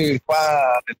 yo soy Juan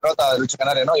de Trota de Lucha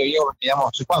Canaria, no, yo llego, me llamo,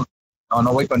 soy Juan.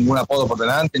 No voy con ningún apodo por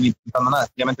delante, ni pintando nada,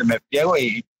 simplemente me pliego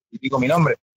y digo mi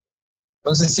nombre.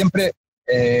 Entonces siempre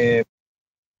es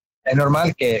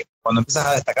normal que cuando empiezas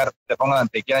a destacar,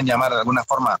 te quieran llamar de alguna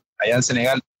forma. Allá en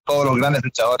Senegal, todos los grandes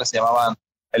luchadores se llamaban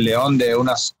el león de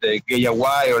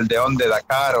Guayaguay, o el león de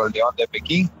Dakar, o el león de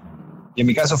Pekín. Y en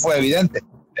mi caso fue evidente.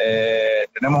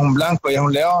 Tenemos un blanco y es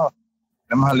un león.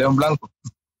 Tenemos al león blanco.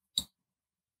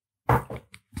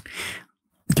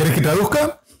 ¿Quieres que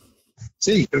traduzca?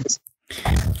 Sí, creo que sí.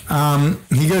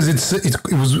 He goes,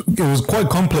 it was quite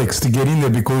complex to get in there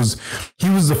because he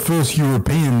was the first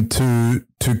European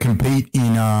to compete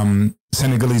in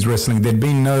Senegalese wrestling. There'd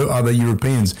been no other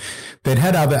Europeans. They'd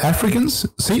had other Africans,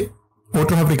 ¿sí?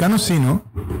 Otros africanos, sí, ¿no?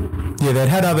 Yeah, they'd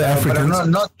had other Africans.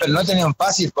 Pero no tenían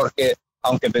fácil porque,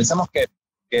 aunque pensamos que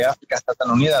África está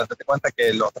tan unida, date cuenta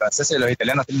que los franceses y los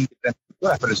italianos tienen diferentes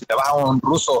culturas, pero si te vas a un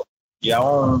ruso y a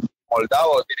un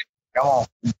moldavo, digamos,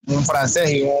 un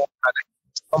francés y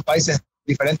son países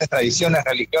diferentes, tradiciones,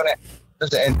 religiones.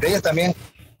 Entonces, entre ellos también,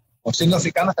 siendo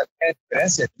africanos, también hay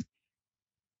diferencias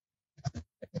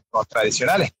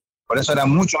tradicionales. Por eso era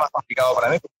mucho más complicado para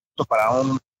mí, para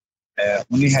un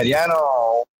nigeriano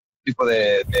o un tipo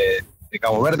de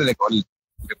Cabo Verde, le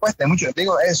cuesta mucho. Te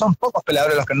digo, son pocos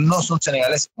peleadores los que no son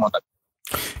senegaleses como tal.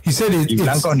 Y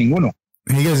blancos ninguno.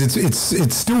 He goes,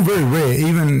 it's still very rare,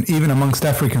 even amongst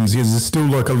Africans. There's still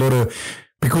like a lot of,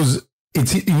 because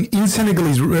it's in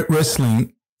Senegalese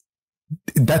wrestling,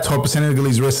 that type of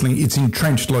Senegalese wrestling, it's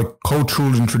entrenched, like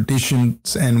cultural and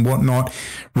traditions and whatnot,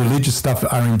 religious stuff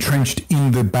are entrenched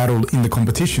in the battle, in the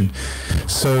competition.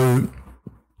 So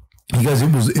he goes,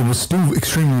 it was still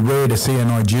extremely rare to see a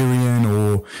Nigerian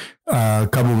or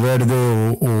Cabo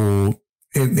Verde or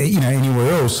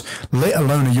anywhere else, let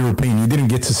alone a European. You didn't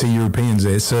get to see Europeans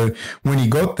there. So when he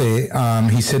got there,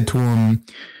 he said to him,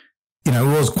 it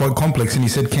was quite complex, and he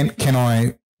said, can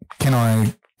I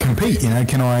compete?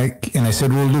 Can I? And they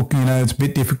said, well, look, it's a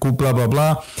bit difficult, blah, blah,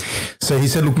 blah. So he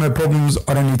said, look, no problems.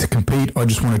 I don't need to compete. I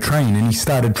just want to train. And he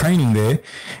started training there,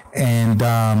 and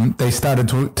they started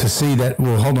to see that,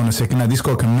 well, hold on a second. Now, this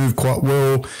guy can move quite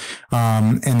well.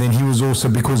 And then he was also,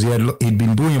 because he'd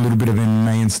been doing a little bit of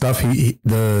MMA and stuff,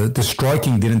 the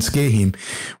striking didn't scare him,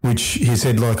 which he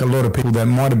said, like a lot of people that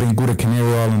might have been good at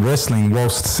Canary Island wrestling,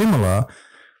 whilst similar,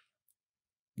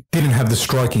 didn't have the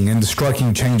striking, and the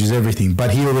striking changes everything.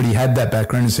 But he already had that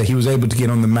background, and so he was able to get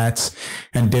on the mats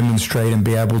and demonstrate and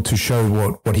be able to show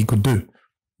what he could do.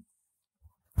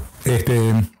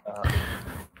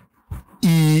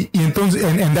 Y entonces,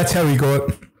 and that's how he got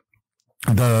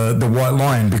the white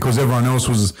lion, because everyone else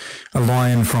was a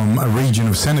lion from a region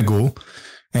of Senegal,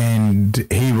 and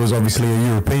he was obviously a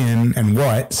European and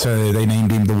white, so they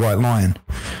named him the white lion.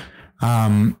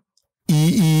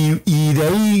 Y de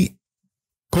ahí,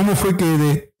 ¿cómo fue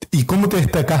y cómo te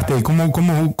destacaste?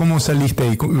 ¿Cómo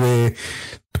saliste?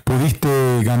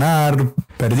 ¿Pudiste ganar?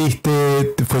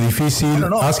 ¿Perdiste? ¿Fue difícil?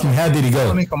 No. Ask him, how did he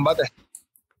go?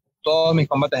 Todos mis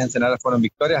combates en general fueron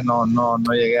victorias. No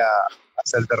llegué a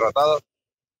ser derrotado.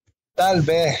 Tal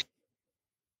vez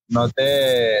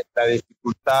noté la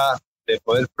dificultad de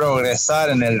poder progresar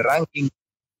en el ranking.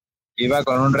 Iba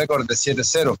con un récord de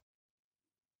 7-0.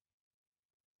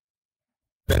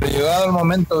 Pero llegado el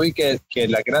momento vi que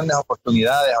las grandes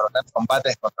oportunidades o los grandes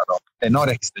combates contra los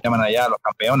tenores, que se llaman allá, los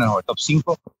campeones o el top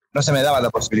 5, no se me daba la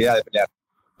posibilidad de pelear.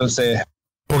 Entonces,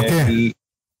 ¿por qué?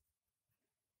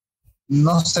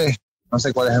 No sé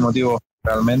cuál es el motivo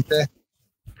realmente.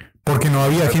 Porque no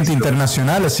había gente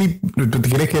internacional, así. ¿Tú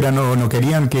crees que no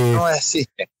querían que...?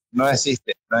 No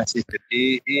existe.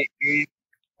 Y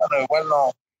bueno, igual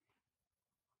no.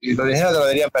 Y lo dijera, te lo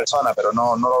diría en persona, pero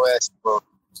no lo voy a decir por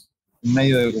un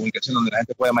medio de comunicación donde la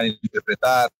gente puede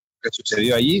malinterpretar lo que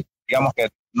sucedió allí. Digamos que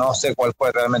no sé cuál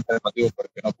fue realmente el motivo por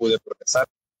el que no pude progresar.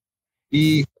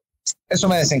 Y eso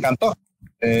me desencantó.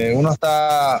 Uno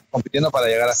está compitiendo para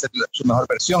llegar a ser su mejor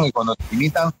versión, y cuando te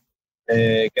limitan,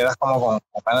 quedas como con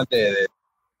ganas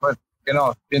bueno, que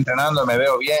no, estoy entrenando, me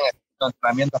veo bien, estoy en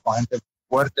entrenamientos con gente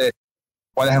fuerte.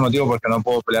 ¿Cuál es el motivo por el que no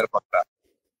puedo pelear contra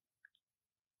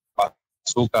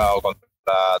Bazooka o contra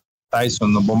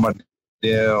Tyson, un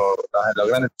bombardeo, o los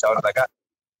grandes luchadores de acá?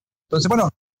 Entonces, bueno,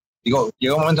 llegó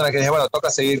un momento en el que dije, bueno,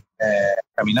 toca seguir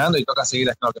caminando y toca seguir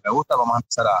haciendo lo que me gusta. Vamos a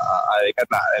empezar a dedicar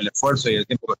el esfuerzo y el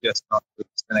tiempo que estoy haciendo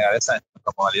senegalesa en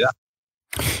esta modalidad.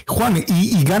 Juan,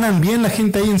 ¿y ganan bien la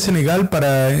gente ahí en Senegal te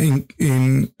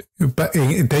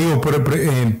digo,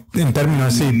 en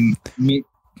términos así?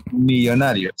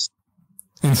 Millonarios.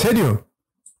 ¿En serio?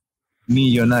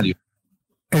 Millonarios.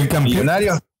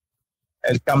 Millonarios.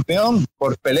 El campeón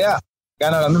por pelea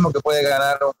gana lo mismo que puede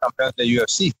ganar un campeón de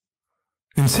UFC.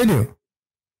 ¿En serio?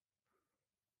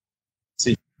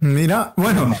 Sí. Mira,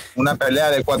 bueno. Una pelea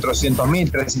de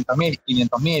 400,000, 300,000,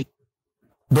 500,000.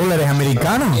 ¿Dólares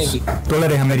americanos?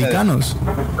 ¿Dólares americanos?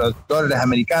 Los dólares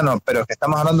americanos, pero que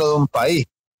estamos hablando de un país.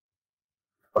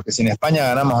 Porque si en España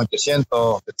ganamos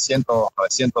 800, 700,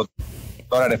 900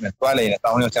 dólares mensuales y en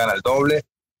Estados Unidos se gana el doble,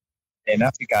 en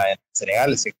África, en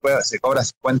Senegal, se cobra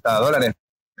 50 dólares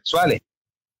mensuales.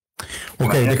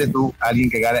 Okay, imagínate tú, alguien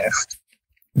que gane...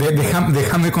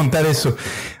 Déjame contar eso.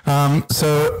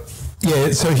 So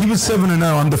he was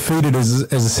 7-0 undefeated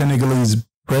as a Senegalese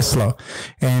wrestler,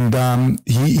 and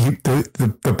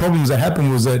the problems that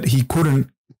happened was that he couldn't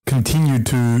continue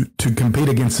to compete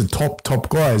against the top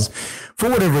guys for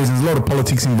whatever reasons. A lot of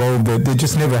politics involved. There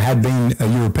just never had been a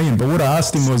European. But what I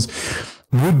asked him was,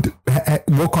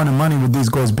 what kind of money would these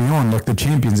guys be on, like the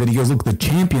champions? And he goes, look, the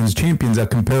champions are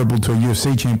comparable to a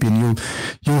UFC champion.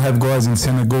 You'll have guys in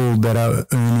Senegal that are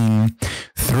earning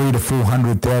 $300,000 to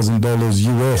 $400,000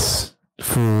 US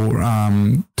for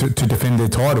to defend their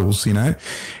titles, you know.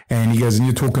 And he goes, and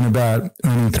you're talking about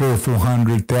earning $300,000 or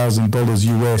 $400,000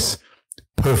 US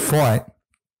per fight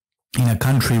in a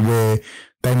country where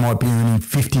they might be earning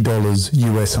 $50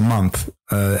 US a month,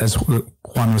 as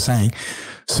Juan was saying.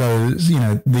 So, you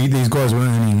know, these guys were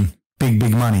earning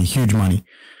big money, huge money.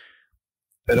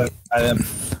 Pero,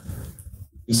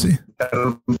 sí.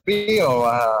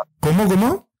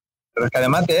 ¿Cómo? Pero es que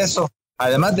además de eso,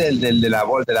 además de la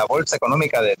bolsa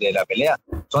económica de la pelea,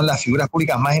 son las figuras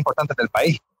públicas más importantes del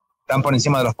país. Están por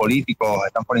encima de los políticos,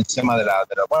 están por encima de la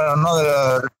bueno, no de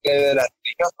la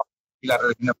religión, y la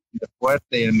religión es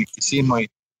fuerte, y el misticismo, y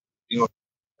digo,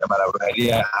 la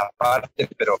brujería aparte,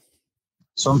 pero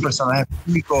son personajes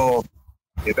públicos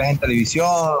que ves en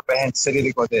televisión, ves en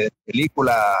series de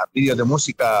películas, vídeos de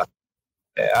música,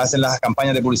 hacen las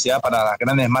campañas de publicidad para las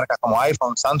grandes marcas como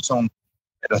iPhone, Samsung.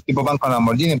 Los tipos van con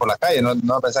Lamborghini por la calle,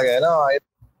 no pensar que no,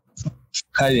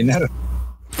 hay dinero.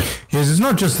 Yes, it's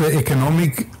not just the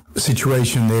economic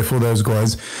situation there for those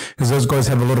guys, because those guys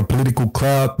have a lot of political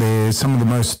clout. They're some of the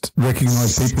most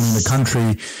recognized people in the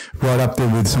country, right up there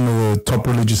with some of the top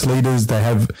religious leaders. They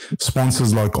have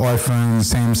sponsors like iPhone,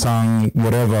 Samsung,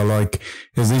 whatever. Like,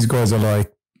 as these guys are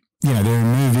like, you know, they're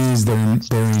in movies, they're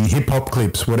in hip hop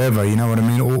clips, whatever. You know what I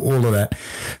mean? All of that.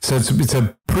 So it's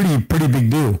a pretty big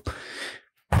deal.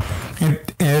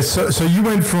 And, so you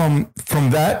went from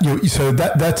that. So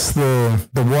that's the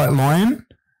White Lion.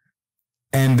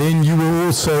 And then you were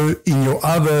also in your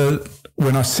other,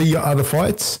 when I see your other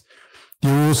fights, you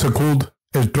were also called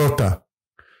El Trota.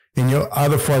 In your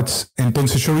other fights,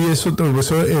 entonces yo vi eso,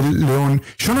 el león.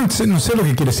 Yo no sé lo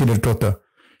que quiere decir el Trota.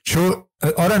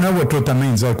 I don't know what Trota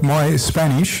means. Like my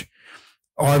Spanish,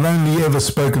 I've only ever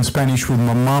spoken Spanish with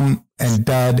my mom and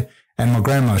dad and my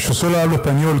grandma. Yo solo hablo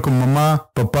español con mamá,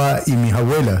 papá y mis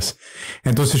abuelas.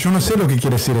 Entonces yo no sé lo que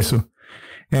quiere decir eso.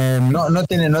 No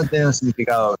tiene un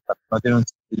significado, no tiene un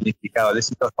significado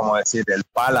lícito, es como decir el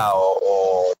pala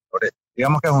o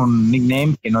digamos que es un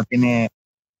nickname que no tiene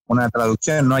una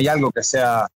traducción, no hay algo que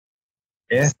sea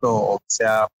esto o que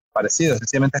sea parecido,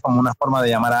 sencillamente es como una forma de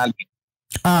llamar a alguien.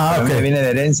 Ah, Para ok. mí viene de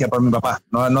herencia por mi papá.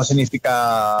 No, no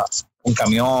significa un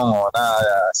camión o nada,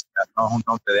 no es un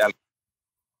nombre de algo.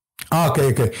 Ah,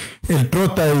 okay. El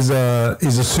Trota is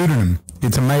a pseudonym.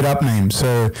 It's a made up name,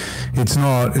 so it's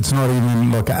not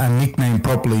even like a nickname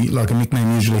properly. Like a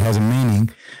nickname usually has a meaning.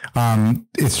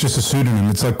 It's just a pseudonym.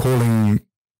 It's like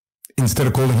instead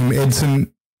of calling him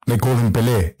Edson, they call him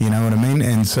Pelé. You know what I mean?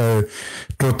 And so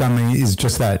Trota is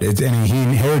just that. And he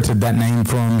inherited that name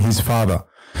from his father.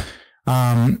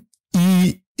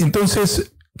 Y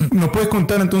entonces, ¿nos puedes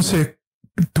contar entonces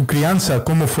tu crianza,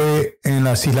 cómo fue en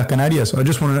las Islas Canarias?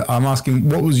 I'm asking,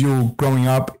 what was your growing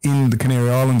up in the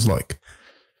Canary Islands like?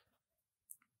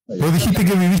 Vos dijiste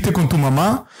que viviste con tu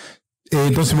mamá,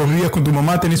 entonces vos vivías con tu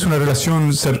mamá, tenés una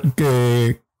relación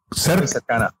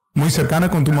muy cercana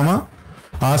con tu mamá.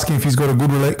 Asking if he's got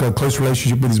a close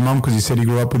relationship with his mom, because he said he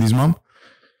grew up with his mom.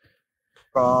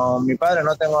 Con mi padre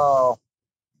no tengo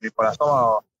ni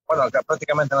corazón, bueno,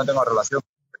 prácticamente no tengo relación,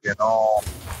 porque no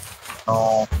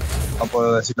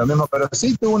puedo decir lo mismo, pero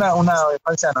sí tuve una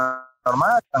infancia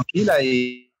normal, tranquila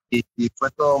y fue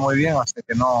todo muy bien, así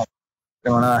que no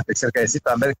tengo nada especial que decir.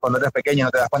 También cuando eres pequeño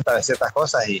no te das cuenta de ciertas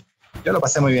cosas y yo lo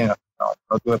pasé muy bien,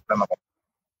 no tuve problema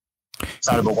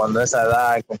salvo cuando esa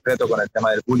edad en concreto con el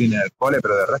tema del bullying en el cole,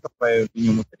 pero de resto fue un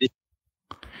niño muy feliz.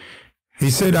 He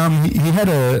said he had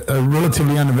a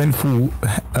relatively uneventful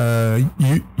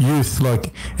youth,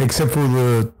 like except for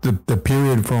the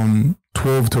period from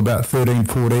 12 to about 13,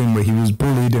 14, where he was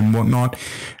bullied and whatnot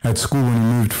at school when he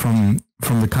moved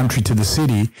from the country to the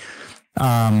city.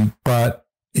 But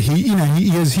he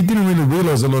didn't really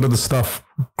realize a lot of the stuff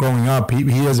growing up.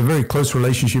 He has a very close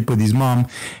relationship with his mom.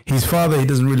 His father, he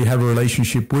doesn't really have a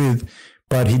relationship with,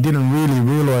 but he didn't really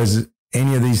realize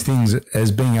any of these things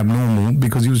as being abnormal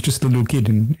because he was just a little kid,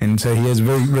 and so he has a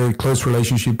very, very close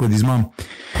relationship with his mom.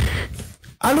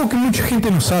 Algo que mucha gente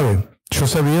no sabe. Yo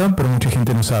sabía, pero mucha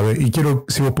gente no sabe. Y quiero,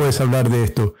 si vos puedes hablar de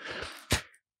esto.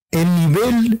 El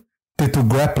nivel de tu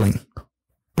grappling.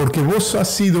 Porque vos has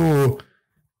sido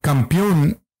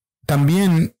campeón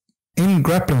también en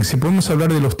grappling. Si podemos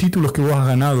hablar de los títulos que vos has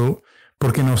ganado.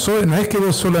 Porque no es que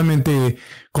vos solamente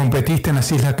competiste en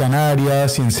las Islas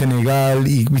Canarias y en Senegal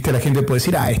y viste la gente puede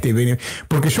decir,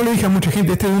 porque yo le dije a mucha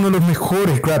gente, este es uno de los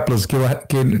mejores grapplers que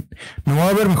no va a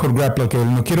haber mejor grappler que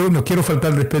él. No quiero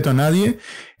faltar el respeto a nadie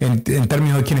en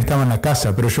términos de quién estaba en la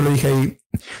casa, pero yo le dije ahí,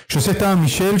 yo estaba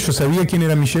Michelle, yo sabía quién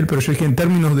era Michelle, pero yo dije en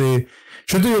términos de,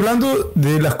 yo estoy hablando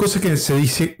de las cosas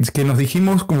que nos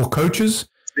dijimos como coaches.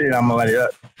 Sí, la modalidad.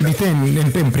 Viste,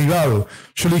 en privado.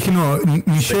 Yo le dije, no,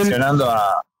 Michelle.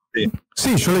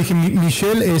 Sí, yo le dije,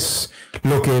 Michelle es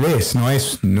lo que él es, no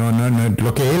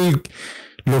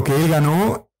lo que él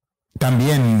ganó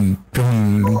también fue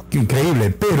increíble,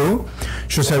 pero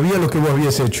yo sabía lo que vos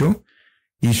habías hecho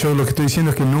y yo lo que estoy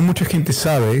diciendo es que no mucha gente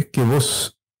sabe que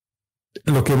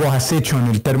lo que vos has hecho en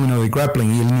el término de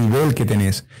grappling y el nivel que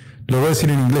tenés. Lo voy a decir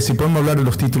en inglés y podemos hablar de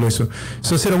los títulos eso.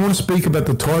 So I said I want to speak about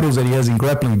the titles that he has in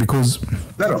grappling because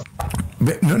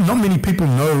not many people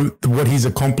know what he's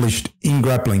accomplished in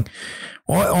grappling.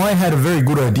 I had a very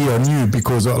good idea. I knew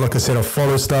because, like I said, I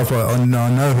follow stuff. I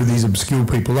know who these obscure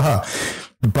people are.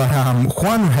 But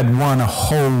Juan had won a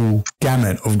whole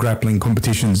gamut of grappling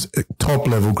competitions,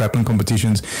 top-level grappling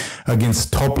competitions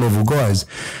against top-level guys.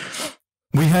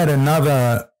 We had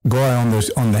another guy in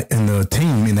the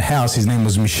team in the house. His name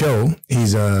was Michel.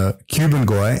 He's a Cuban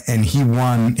guy, and he'd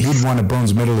won a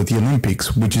bronze medal at the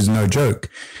Olympics, which is no joke.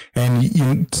 And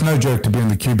it's no joke to be on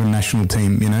the Cuban national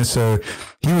team, So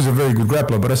he was a very good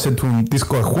grappler. But I said to him, this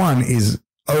guy Juan is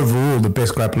overall the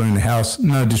best grappler in the house.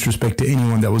 No disrespect to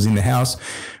anyone that was in the house,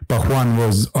 but Juan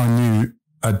was, I knew,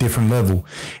 a different level.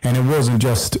 And it wasn't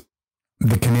just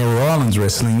the Canary Islands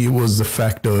wrestling. It was the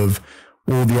fact of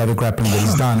all the other grappling that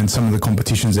he's done and some of the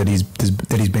competitions that he's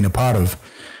been a part of.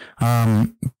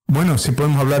 Bueno, si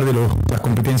podemos hablar de las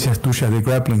competencias tuyas de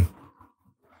grappling.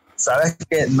 ¿Sabes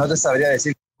que no te sabría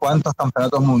decir cuántos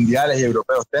campeonatos mundiales y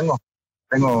europeos tengo?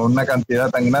 Tengo una cantidad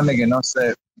tan grande que no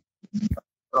sé,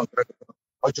 creo que son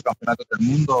 8 campeonatos del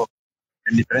mundo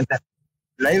en diferentes.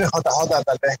 La IBJJ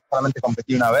tal vez solamente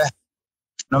competí una vez.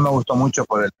 No me gustó mucho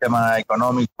por el tema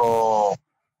económico,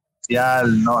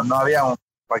 social, no había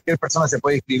cualquier persona se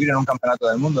puede inscribir en un campeonato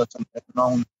del mundo, eso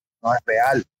no es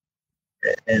real.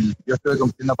 Yo estuve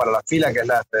compitiendo para la FILA, que es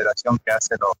la federación que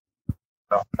hace los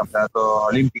campeonatos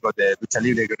olímpicos de lucha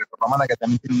libre y grecorromana, que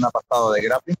también tiene un apartado de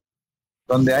grappling,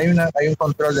 donde hay un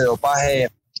control de dopaje,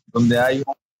 donde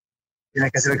tienes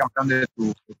que ser el campeón de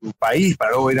tu país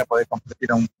para luego ir a poder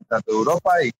competir en un campeonato de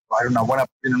Europa y coger una buena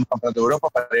posición en un campeonato de Europa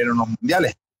para ir a unos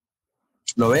mundiales.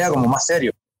 Lo vea como más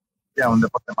serio, ya un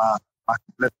deporte más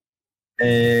completo.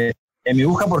 mi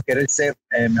busca por querer ser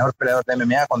el mejor peleador de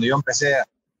MMA, cuando yo empecé,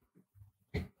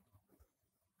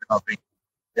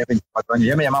 de 24 años,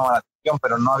 ya me llamaba la atención,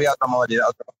 pero no había otra modalidad,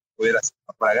 otra cosa que pudiera hacer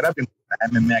para grappling, la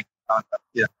MMA que estaba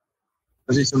en.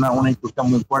 Entonces hice una incursión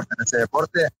muy fuerte en ese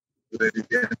deporte.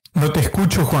 No te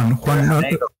escucho, Juan. Juan,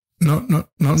 no.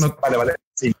 Vale,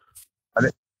 sí.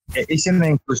 Vale. Hice una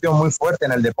inclusión muy fuerte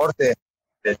en el deporte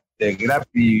de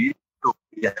grappling,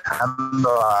 viajando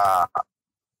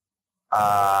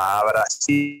a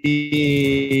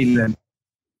Brasil,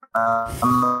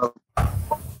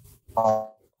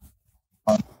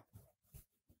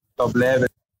 top level.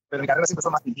 Pero mi carrera siempre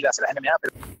fue más dirigida hacia la MMA,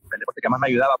 pero el deporte que más me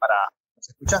ayudaba para... ¿No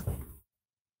se escucha?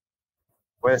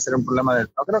 Puede ser un problema del...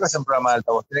 No creo que sea un problema del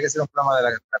altavoz, tiene que ser un problema de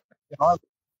la... ¿no?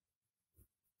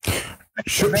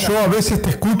 Yo a veces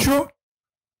te escucho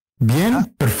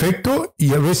bien, perfecto,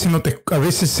 y a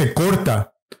veces se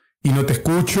corta y no te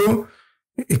escucho.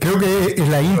 Creo que es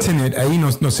la internet, ahí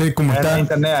no sé cómo está. La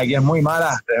internet aquí es muy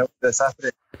mala, es un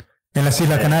desastre. ¿En las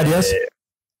Islas Canarias?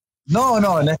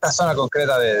 No, en esta zona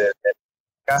concreta de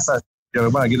casa. Yo,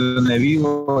 bueno, aquí donde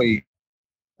vivo y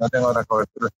no tengo otra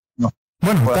cobertura. No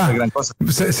bueno, puedo hacer gran cosa.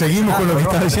 Seguimos con lo que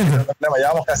estás diciendo. No,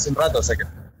 llevamos casi un rato, sé que.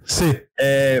 Sí.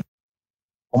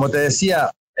 Como te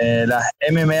decía, las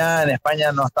MMA en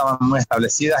España no estaban muy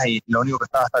establecidas y lo único que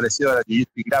estaba establecido era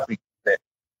Jiu-Jitsu y grappling.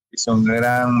 Hice un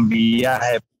gran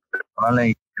viaje personal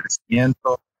en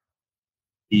crecimiento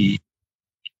y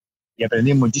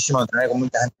aprendí muchísimo a entrenar con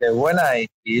mucha gente buena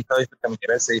y todo esto que mi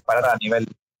nivel se disparara a nivel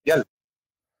mundial.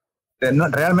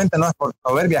 Realmente no es por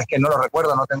soberbia, es que no lo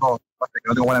recuerdo, no tengo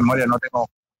buena memoria, no tengo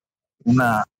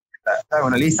una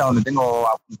lista donde tengo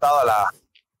apuntado las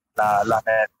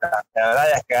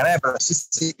medallas que gané, pero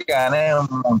sí que gané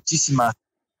muchísimas.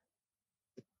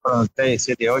 Fueron 6,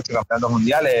 7, 8 campeonatos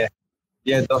mundiales,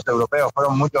 10, 12 europeos,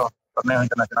 fueron muchos torneos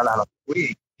internacionales a los que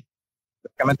fui.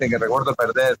 Prácticamente que recuerdo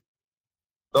perder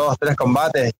 2, 3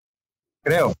 combates,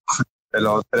 creo, de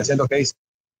los 300 que hice.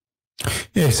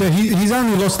 Yeah, so he's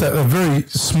only lost a very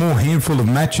small handful of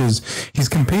matches. He's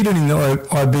competed in the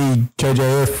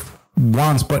IBJJF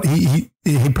once, but he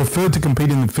preferred to compete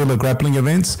in the filler grappling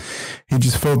events. He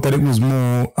just felt that it was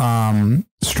more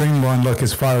streamlined, like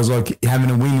as far as like having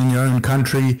a win in your own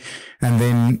country and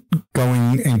then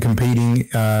going and competing,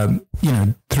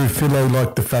 through filler,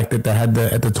 like the fact that they had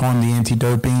at the time the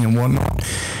anti-doping and whatnot.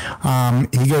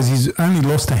 He goes, he's only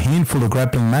lost a handful of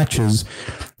grappling matches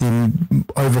in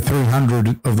over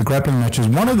 300 of the grappling matches.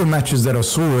 One of the matches that I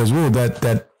saw as well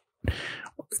that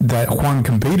Juan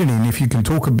competed in, if you can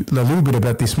talk a little bit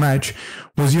about this match,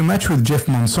 was your match with Jeff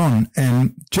Monson.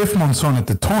 And Jeff Monson at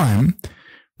the time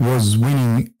was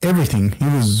winning everything. He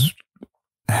was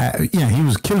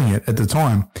killing it at the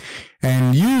time.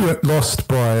 And you lost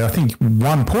by, I think,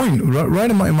 1 point,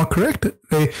 right? Am I correct?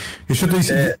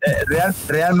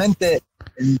 Realmente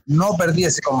no perdí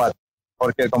ese combate,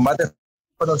 porque el combate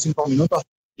fueron 5 minutos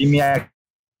y mi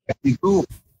actitud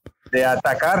de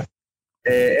atacar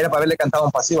era para haberle cantado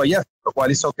un pasivo ayer, lo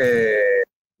cual hizo que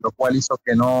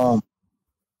no.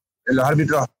 Los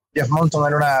árbitros, Jeff Monson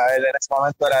en ese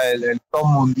momento era el top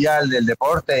mundial del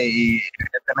deporte y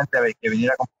evidentemente que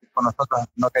viniera a competir con nosotros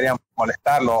no querían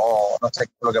molestarlo o no sé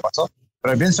qué fue lo que pasó,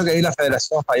 pero pienso que ahí la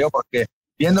federación falló porque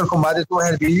viendo el combate, tú ves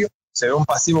el vídeo, se ve un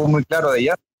pasivo muy claro de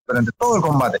ayer durante todo el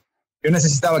combate. Yo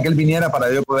necesitaba que él viniera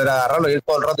para yo poder agarrarlo y él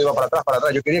todo el rato iba para atrás.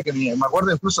 Yo quería que, me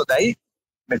acuerdo incluso de ahí,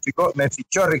 me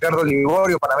fichó Ricardo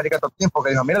Liborio para América Top Team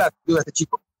porque dijo, mira la actitud de este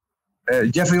chico.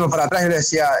 Jeff iba para atrás y le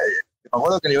decía, me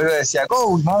acuerdo que Liborio le decía,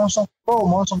 go, Monson,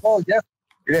 go, Jeff.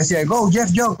 Y le decía, go,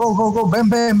 Jeff, go,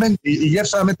 ven. Y Jeff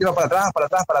solamente iba para atrás.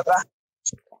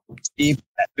 Y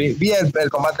vi el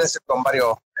combate ese con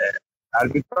varios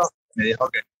árbitros. Me dijo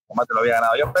que el combate lo había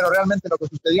ganado yo, pero realmente lo que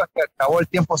sucedió es que acabó el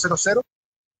tiempo 0-0.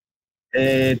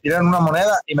 Tiraron una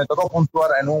moneda y me tocó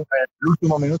puntuar en el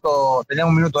último minuto. Tenía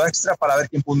un minuto extra para ver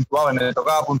quién puntuaba y me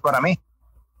tocaba puntuar a mí.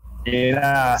 Y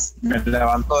me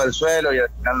levantó del suelo y al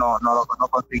final no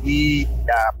conseguí,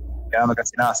 ya quedando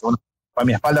casi nada segundo para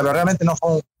mi espalda, pero realmente no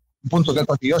fue un punto que él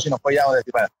consiguió, sino fue ya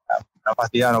decir, bueno, una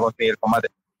fastidiada, no conseguí el combate.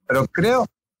 Pero creo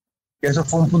que eso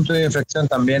fue un punto de inflexión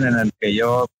también en el que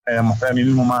yo mostré a mí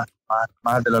mismo más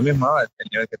de lo mismo, ¿no? El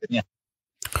nivel que tenía.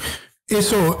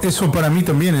 Eso para mí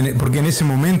también, porque en ese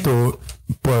momento,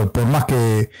 por más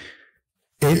que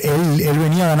él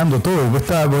venía ganando todo,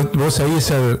 vos ahí,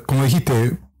 como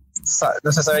dijiste,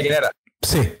 no se sabe quién era.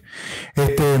 Sí.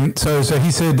 So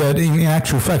he said that in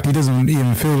actual fact, he doesn't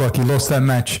even feel like he lost that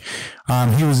match.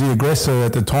 He was the aggressor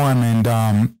at the time, and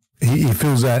he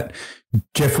feels that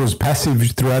Jeff was passive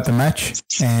throughout the match,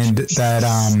 and that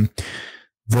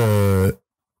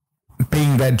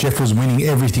being that Jeff was winning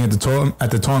everything at the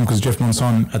time, because Jeff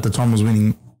Monson at the time was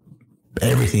winning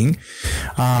everything,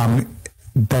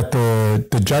 that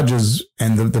the judges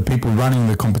and the people running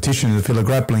the competition, the Filler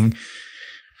Grappling,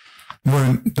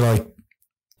 weren't like,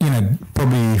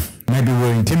 probably maybe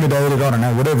were intimidated. I don't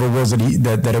know, whatever it was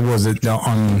that it was.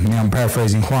 I'm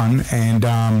paraphrasing Juan, and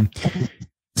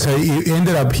so he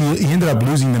ended up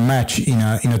losing the match in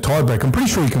a tiebreak. I'm pretty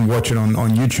sure you can watch it on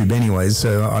YouTube, anyways.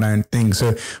 So I don't think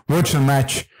so. Watch the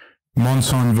match,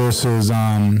 Monson versus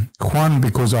Juan,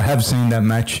 because I have seen that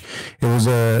match. It was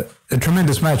a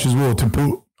tremendous match as well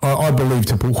I believe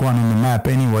to put Juan on the map,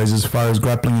 anyways, as far as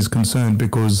grappling is concerned,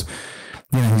 because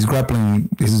his grappling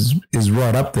is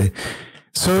right up there.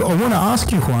 So I want to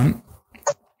ask you, Juan,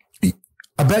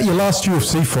 about your last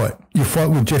UFC fight, your fight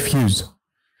with Jeff Hughes.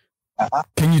 Uh-huh.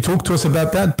 Can you talk to us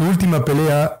about that? Tu última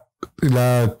pelea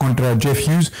contra Jeff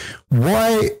Hughes.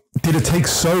 Why did it take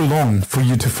so long for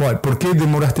you to fight? ¿Por qué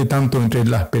demoraste tanto entre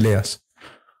las peleas?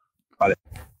 Vale.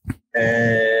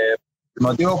 El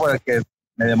motivo por el que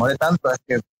me demoré tanto es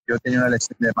que yo tenía una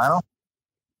lesión de mano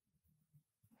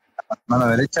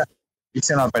derecha.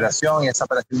 Hice una operación y esa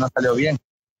operación no salió bien.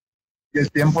 Y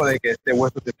el tiempo de que este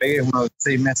hueso te pegue es unos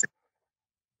 6 meses.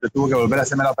 Yo tuve que volver a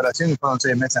hacerme la operación y fueron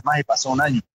 6 meses más y pasó un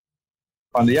año.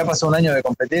 Cuando ya pasó un año de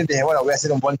competir, dije, bueno, voy a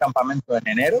hacer un buen campamento en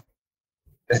enero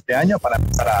de este año para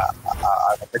empezar a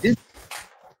competir.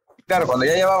 Y claro, cuando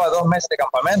ya llevaba 2 meses de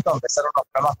campamento, empezaron los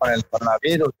problemas con el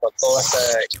coronavirus, con toda esta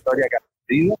historia que ha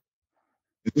sucedido.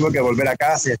 Yo tuve que volver a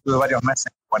casa y estuve varios meses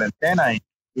en cuarentena y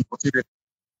imposible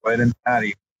poder entrenar.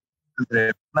 Y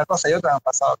entre una cosa y otra han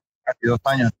pasado casi 2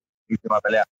 años en mi última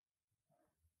pelea,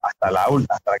 hasta la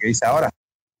que hice ahora.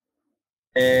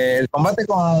 El combate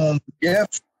con Jeff,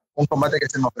 un combate que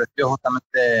se me ofreció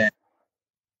justamente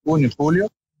junio y julio,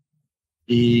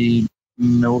 y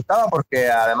me gustaba porque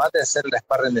además de ser el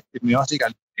sparring de Steve Miocic,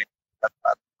 que está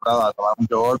acostumbrado a tomar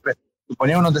muchos golpes,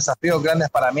 suponía unos desafíos grandes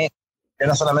para mí, que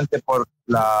no solamente por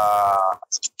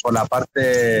la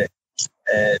parte,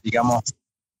 digamos,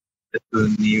 de su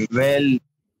nivel,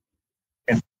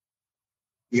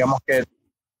 digamos que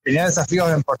tenía desafíos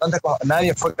importantes, como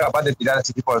nadie fue capaz de tirar a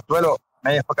ese tipo del suelo,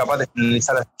 nadie fue capaz de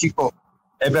finalizar a ese chico.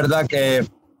 Es verdad que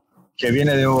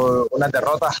viene de una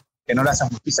derrota que no le hacen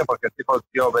justicia, porque el tipo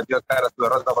vendió cara a su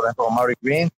derrota, por ejemplo, con Maverick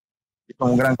Green, hizo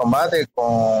un gran combate,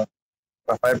 con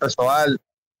Rafael Pessoal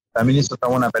también hizo esta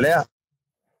buena pelea.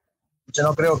 Yo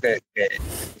no creo que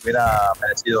hubiera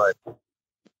merecido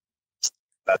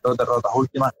las 2 derrotas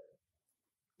últimas.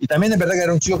 Y también es verdad que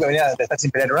era un chico que venía de estar sin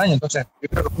pelear un año, entonces yo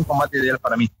creo que fue un combate ideal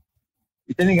para mí.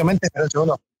 Y técnicamente, espera un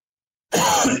segundo.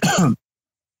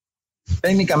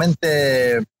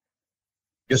 Técnicamente,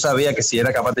 yo sabía que si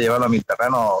era capaz de llevarlo a mi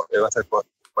terreno, iba a ser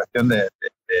cuestión de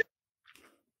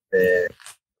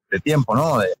tiempo,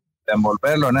 ¿no? De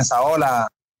envolverlo en esa ola,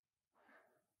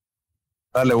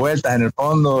 darle vueltas en el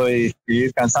fondo y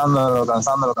ir cansándolo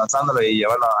y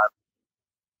llevarlo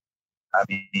a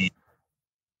mi,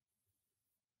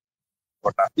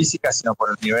 por la física, sino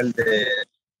por el nivel de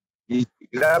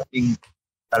grappling,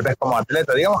 tal vez como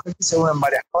atleta. Digamos que aquí se unen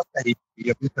varias cosas y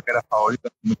yo pienso que era favorito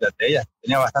en muchas de ellas.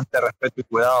 Tenía bastante respeto y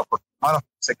cuidado por sus manos,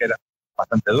 sé que era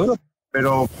bastante duro,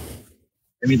 pero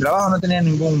en mi trabajo no tenía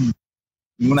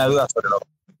ninguna duda sobre lo que.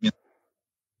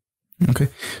 Okay,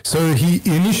 so he'd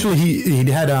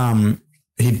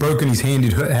broken his hand.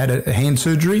 He'd had a hand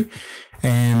surgery,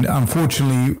 and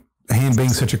unfortunately, hand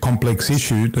being such a complex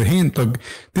issue, the hand, look,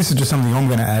 this is just something I'm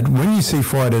going to add. When you see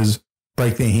fighters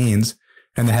break their hands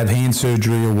and they have hand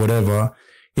surgery or whatever,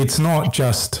 it's not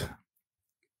just,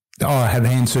 I have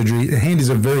hand surgery. The hand is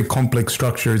a very complex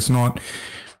structure. It's not,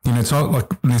 it's not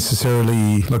like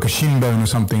necessarily like a shin bone or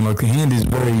something. Like the hand is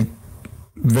very,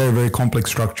 very, very complex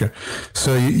structure.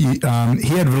 So he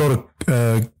had a lot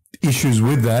of issues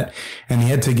with that, and he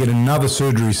had to get another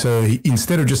surgery. So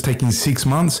instead of just taking 6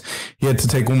 months, he had to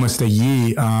take almost a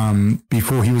year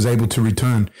before he was able to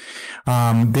return.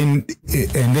 Then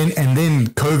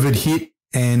COVID hit,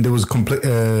 and there was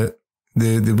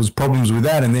there was problems with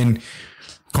that, and then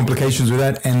complications with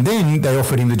that. And then they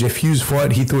offered him the Jeff Hughes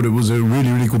fight. He thought it was a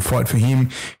really, really good fight for him.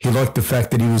 He liked the fact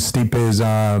that he was Stipe's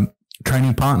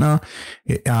training partner.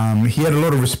 He had a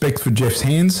lot of respect for Jeff's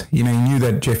hands. He knew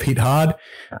that Jeff hit hard.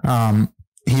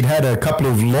 He'd had a couple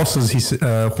of losses,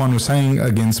 Juan was saying,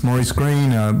 against Maurice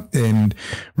Green and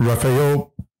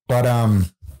Rafael, but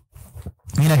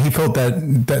he felt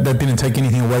that didn't take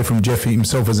anything away from Jeff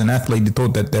himself as an athlete. He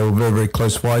thought that they were very, very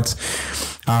close fights.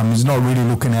 He's not really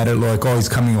looking at it like, he's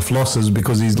coming off losses,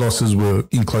 because his losses were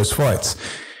in close fights.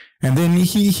 And then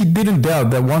he didn't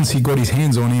doubt that once he got his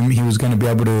hands on him, he was going to be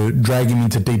able to drag him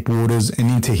into deep waters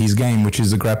and into his game, which is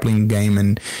the grappling game.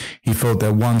 And he felt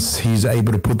that once he's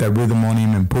able to put that rhythm on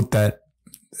him and put that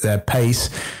pace,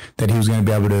 that he was going to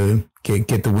be able to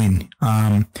get the win.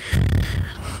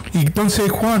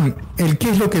 Entonces, Juan, ¿qué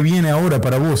es lo que viene ahora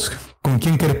para vos? ¿Con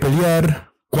quién quieres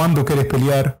pelear? ¿Cuándo quieres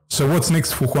pelear? So what's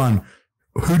next for Juan?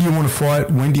 Who do you want to fight?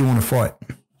 When do you want to fight?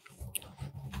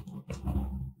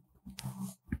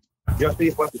 Yo estoy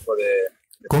dispuesto de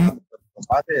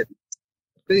combate.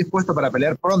 Estoy dispuesto para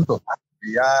pelear pronto.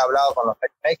 Ya he hablado con los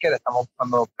matchmakers, estamos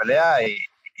buscando pelea y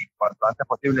cuanto antes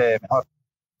posible mejor.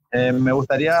 Me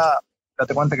gustaría,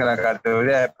 date cuenta que la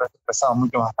categoría de pesos pesados es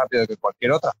mucho más rápido que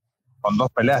cualquier otra. Con 2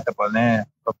 peleas te pones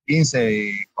top 15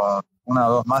 y con 1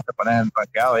 o 2 más te pones en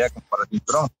rankeado ya para el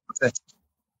cinturón. Entonces,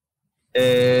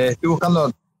 estoy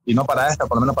buscando, y no para esta,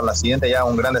 por lo menos para la siguiente, ya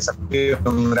un gran desafío,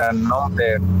 un gran nombre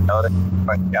de peleadores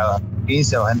rankeados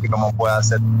 15 o gente como pueda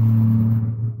ser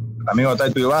el amigo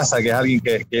Taito Ibaza, que es alguien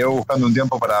que llevo buscando un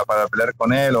tiempo para pelear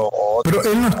con él o otro.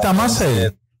 Pero él no está más,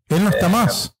 él no está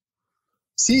más.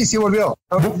 Sí, volvió.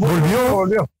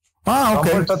 ¿Volvió? Ah, ok.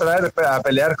 Ha vuelto a traer a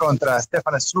pelear contra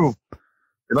Stefan Struve.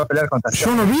 Él va a pelear contra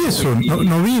Yo no vi eso,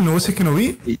 no sé que no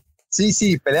vi.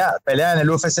 Sí, pelea en el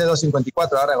UFC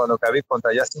 254 ahora cuando Khabib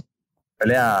contra Justin.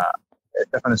 Pelea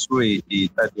Stefan Struve y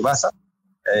Taito Ibaza.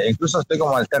 Incluso estoy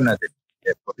como alternative.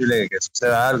 Es posible que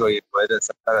suceda algo y poder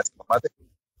aceptar ese combate.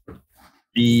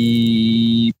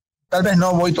 Y tal vez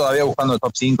no voy todavía buscando el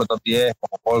top 5, top 10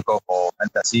 como Volkov o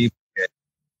gente así. Porque,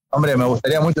 hombre, me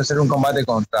gustaría mucho hacer un combate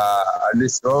contra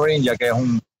Luis Roaring, ya que es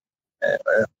no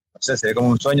sé, sería como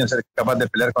un sueño ser capaz de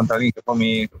pelear contra alguien que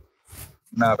fue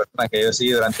una persona que yo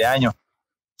seguí durante años.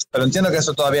 Pero entiendo que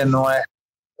eso todavía no es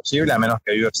posible, a menos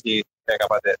que UFC sea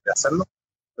capaz de hacerlo.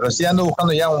 Pero sí ando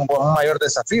buscando ya un mayor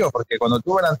desafío, porque cuando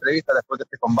tuve la entrevista después de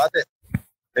este combate,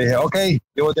 dije, ok,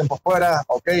 llevo tiempo fuera,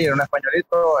 ok, era un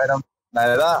españolito, era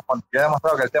la edad, cuando ya he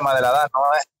demostrado que el tema de la edad no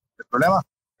es el problema,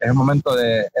 es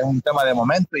un tema de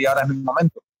momento y ahora es mi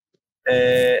momento.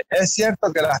 Es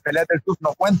cierto que las peleas del TUF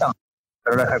no cuentan,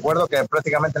 pero les recuerdo que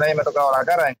prácticamente nadie me ha tocado la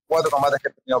cara en 4 combates que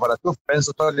he tenido para TUF.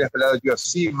 Penso Story es peleador de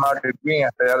UFC, Margaret Green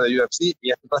es peleador de UFC y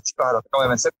estos 2 chicos a los que acabo de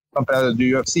vencer son peleadores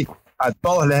de UFC. A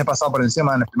todos les he pasado por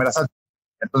encima en el primer asalto.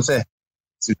 Entonces,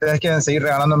 si ustedes quieren seguir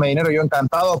regalándome dinero, yo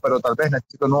encantado, pero tal vez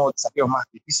necesito nuevos desafíos más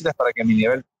difíciles para que mi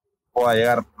nivel pueda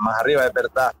llegar más arriba. Es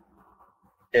verdad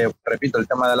que, repito, el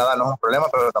tema de la edad no es un problema,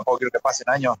 pero tampoco quiero que pasen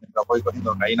años mientras voy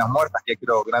cogiendo gallinas muertas, y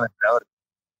quiero grandes peleadores.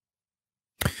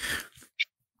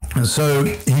 So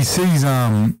he sees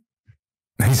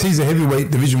the heavyweight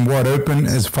division wide open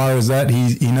as far as that.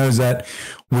 He knows that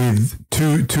with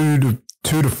two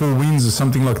to 4 wins or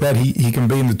something like that, he can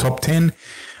be in the top 10.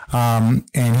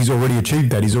 And he's already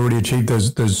achieved that. He's already achieved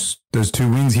those 2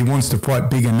 wins. He wants to fight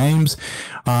bigger names.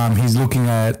 He's looking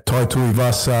at Taito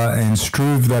Iwasa and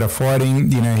Struve that are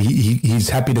fighting. You know, he's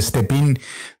happy to step in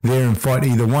there and fight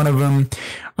either one of them.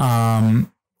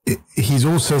 He's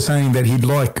also saying that he'd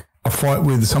like a fight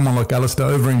with someone like Alistair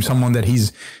Overeem, someone that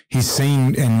he's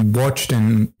seen and watched,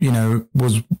 and you know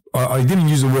I didn't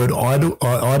use the word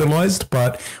idolized,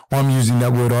 but I'm using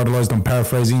that word idolized. I'm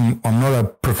paraphrasing. I'm not a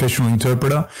professional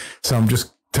interpreter, so I'm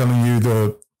just telling you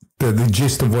the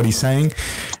gist of what he's saying.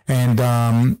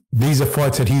 And these are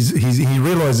fights that he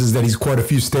realizes that he's quite a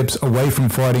few steps away from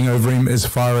fighting Overeem as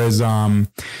far as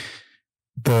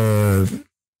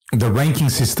the ranking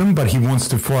system, but he wants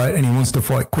to fight, and he wants to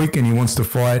fight quick, and he wants to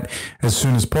fight as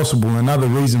soon as possible. Another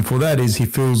reason for that is he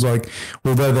feels like,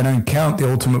 although they don't count the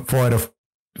Ultimate Fighter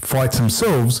fights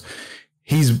themselves,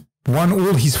 he's won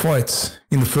all his fights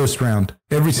in the first round.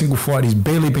 Every single fight, he's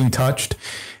barely been touched,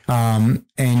 and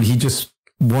he just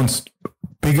wants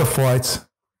bigger fights.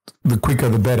 The quicker,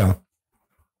 the better.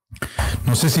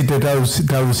 No sé si te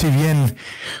traducí bien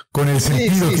con el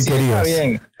sentido que querías. Está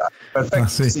bien. Perfecto.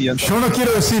 Sí. Yo no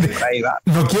quiero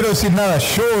decir nada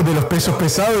yo de los pesos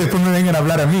pesados y después me vengan a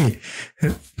hablar a mí.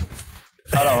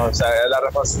 No, o sea, la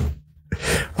respuesta.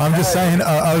 I'm just saying.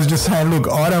 I was just saying. Look,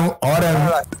 I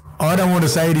don't want to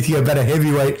say anything about a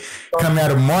heavyweight come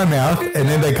out of my mouth and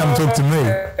then they come talk to me.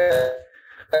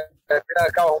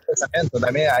 Un pensamiento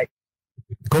también hay.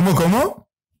 ¿Cómo?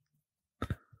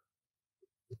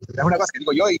 Es una cosa que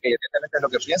digo yo y que evidentemente es lo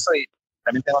que pienso, y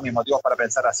también tengo mis motivos para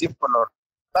pensar así por los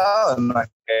resultados. No es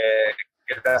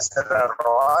que hacer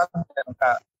arrogante,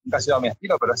 nunca ha sido mi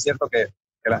estilo, pero es cierto que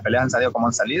las peleas han salido como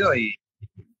han salido, y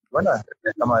bueno,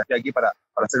 estamos aquí para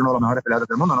ser uno de los mejores peleadores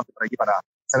del mundo, no para aquí para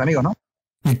ser amigos, ¿no?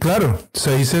 Y claro,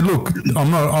 so he said, look,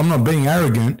 I'm not being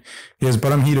arrogant, yes,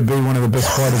 but I'm here to be one of the best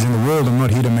fighters in the world. I'm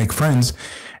not here to make friends.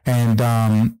 And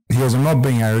he goes, I'm not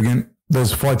being arrogant,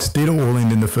 those fights did all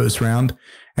end in the first round,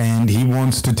 and he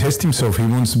wants to test himself. He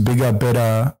wants bigger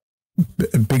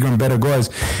and better guys.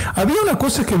 Había una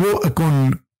cosa que vos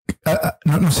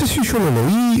no sé si yo lo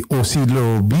leí o si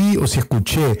lo vi o si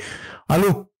escuché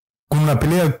algo con una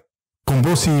pelea con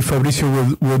vos y Fabricio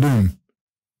Werdum,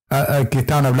 que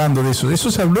estaban hablando de eso. ¿Eso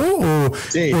se habló o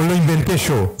lo inventé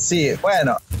yo? Sí,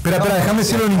 bueno. Espera, déjame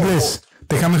decirlo en inglés.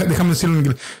 Déjame decirlo en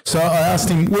inglés. So I asked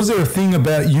him, was there a thing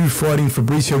about you fighting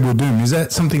Fabricio Werdum? Is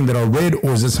that something that I read,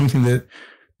 or is that something that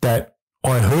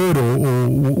I heard, or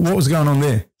what was going on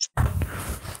there?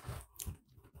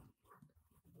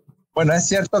 Bueno, es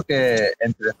cierto que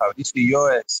entre Fabricio y yo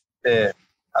existe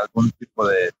algún tipo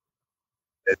de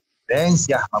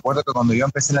diferencias. Me acuerdo que cuando yo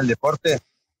empecé en el deporte,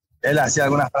 él hacía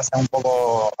algunas frases un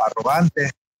poco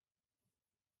arrogantes.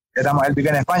 Él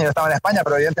vivía en España, yo estaba en España,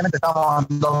 pero evidentemente estábamos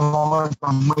en dos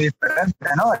momentos muy diferentes,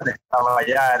 ¿no? Él estaba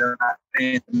allá en una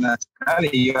internacional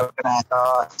y yo apenas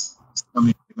estaba haciendo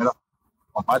mis primeros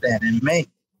combates en el MMA.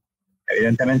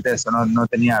 Evidentemente eso no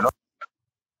tenía lógica,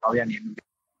 no había ni...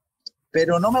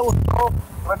 Pero no me gustó,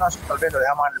 bueno, eso tal vez lo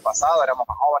dejamos en el pasado, éramos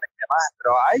más jóvenes y demás,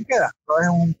 pero ahí queda.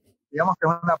 Entonces digamos que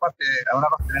es una parte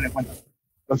a tener en cuenta.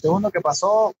 Lo segundo que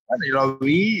pasó, bueno, yo lo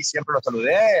vi y siempre lo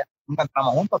saludé, nunca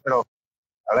entramos juntos, pero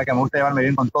la verdad que me gusta llevarme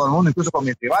bien con todo el mundo, incluso con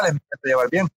mis rivales, me gusta llevar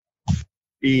bien.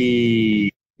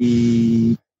 Y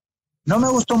no me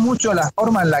gustó mucho la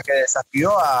forma en la que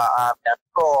desafió a mi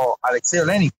amigo Alexei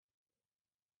Oleinik.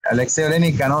 Alexei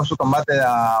Oleinik ganó su combate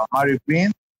a Mario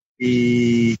Quinn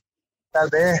y tal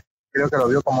vez creo que lo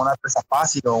vio como una presa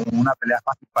fácil o una pelea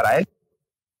fácil para él.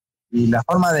 Y la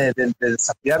forma de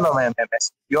desafiarlo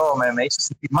me hizo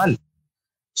sentir mal.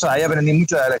 O sea, ahí aprendí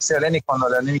mucho de Alexei Oleinik cuando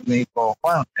Oleinik me dijo,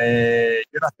 Juan,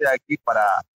 yo no estoy aquí para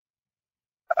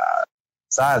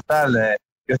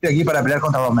yo estoy aquí para pelear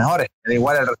contra los mejores, me da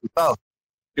igual el resultado.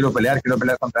 Quiero pelear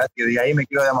contra este. Y ahí me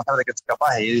quiero demostrar de que soy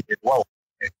capaz. Y yo dije, wow,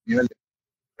 qué nivel de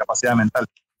capacidad mental.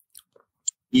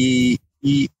 Y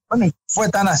bueno, fue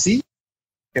tan así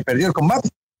que perdió el combate.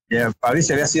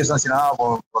 Fabricio había sido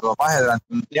sancionado por dopaje durante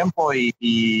un tiempo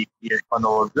y cuando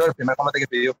volvió el primer combate que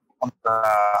pidió contra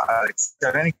Alexei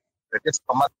Oleinik, perdió ese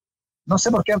combate. No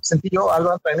sé por qué sentí yo algo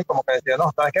dentro de mí como que decía,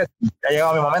 no, ¿sabes qué? Ya ha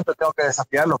llegado mi momento, tengo que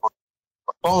desafiarlo por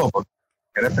todo, por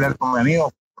querer pelear con mi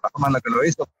amigo, por la forma en la que lo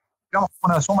hizo. Digamos,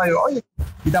 una suma y digo, oye,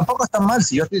 y tampoco es tan mal,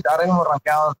 si yo estoy ahora mismo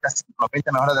rankeado casi los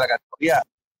 20 mejores de la categoría,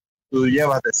 tú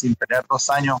llevas sin pelear 2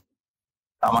 años,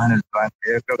 estábamos en el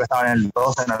ranking, yo creo que estaba en el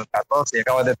 12, en el 14, y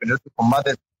acabas de perder tu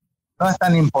combate, no es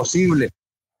tan imposible.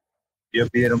 Yo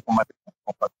pidiera un combate con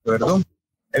Fabricio Werdum.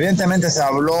 Evidentemente se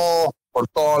habló por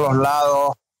todos los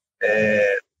lados,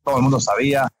 todo el mundo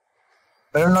sabía,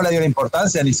 pero él no le dio la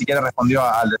importancia, ni siquiera respondió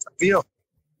al desafío.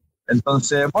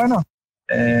 Entonces, bueno,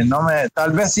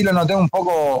 tal vez sí lo noté un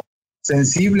poco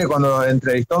sensible cuando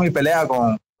entrevistó mi pelea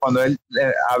cuando él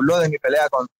habló de mi pelea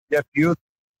con Jeff Hughes.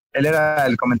 Él era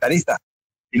el comentarista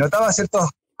y notaba ciertos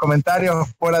comentarios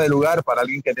fuera de lugar para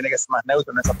alguien que tiene que ser más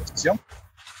neutro en esa posición.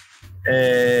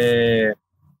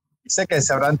 Y sé que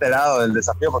se habrá enterado del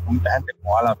desafío porque mucha gente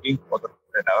como Alan Pink, otros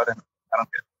entrenadores,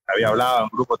 que había hablado en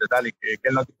grupos de tal y que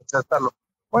él no quiso aceptarlo.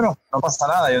 Bueno, no pasa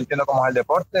nada, yo entiendo cómo es el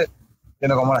deporte,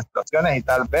 entiendo cómo las situaciones y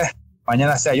tal vez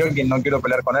mañana sea yo quien no quiero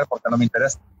pelear con él porque no me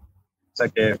interesa. O sea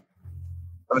que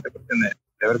solamente es cuestión de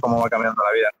ver cómo va cambiando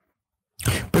la vida.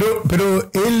 Pero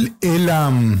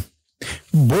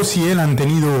vos y él han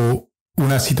tenido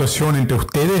una situación entre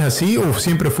ustedes así o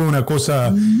siempre fue una cosa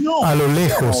a lo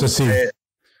lejos así?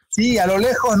 Sí, a lo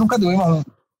lejos nunca tuvimos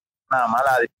una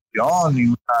mala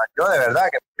discusión. Yo de verdad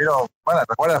que prefiero, bueno,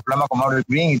 recuerdo el problema con Mario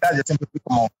Green y tal, yo siempre fui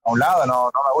como a un lado,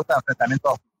 no me gustan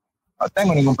enfrentamientos, no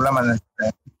tengo ningún problema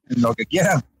en lo que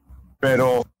quieran,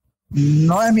 pero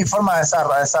no es mi forma de esa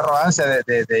arrogancia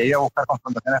de ir a buscar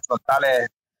confrontaciones frontales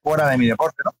fuera de mi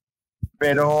deporte, ¿no?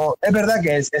 Pero es verdad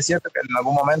que es cierto que en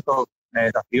algún momento me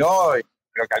desafió y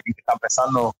creo que alguien que está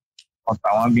empezando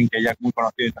contra alguien que ya es muy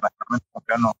conocido internacionalmente,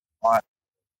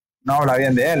 no habla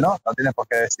bien de él, ¿no? No tiene por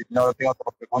qué decir, no lo tengo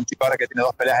porque un chico ahora que tiene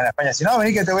 2 peleas en España, si no,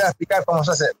 vení que te voy a explicar cómo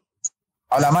se hace.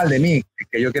 Habla mal de mí,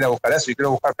 que yo quiera buscar eso, y quiero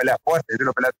buscar peleas fuertes, yo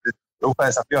busco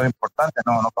desafíos importantes,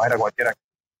 no coger a cualquiera que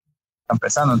está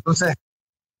empezando. Entonces,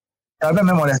 tal vez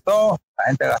me molestó, la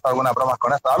gente gastó algunas bromas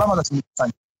con esto, hablamos de hace muchos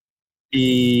años.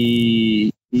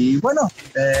 Y bueno,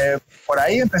 por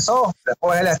ahí empezó,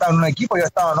 después él estaba en un equipo, yo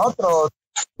estaba en otro,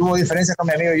 tuvo diferencias con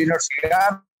mi amigo Junior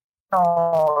Cigano,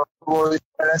 tuvo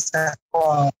diferencias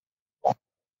con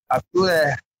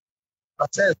actitudes, no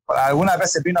sé, algunas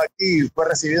veces vino aquí y fue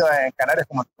recibido en Canarias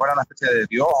como si fuera una especie de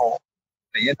dios o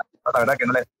leyenda. La verdad que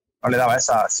no le daba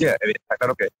esa, sí, está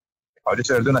claro que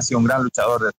Fabricio Werdum ha sido un gran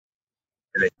luchador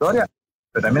de la historia,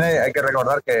 Pero también hay que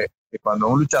recordar que cuando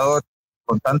un luchador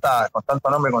con tanto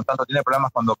nombre, con tanto tiene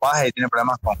problemas con dopaje y tiene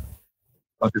problemas con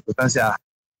circunstancias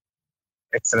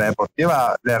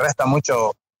extradeportivas, le resta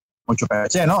mucho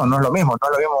caché, ¿no? No es lo mismo un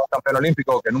campeón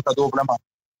olímpico que nunca tuvo problemas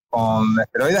con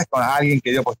esteroides con alguien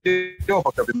que dio positivo,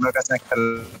 porque lo primero que hacen es que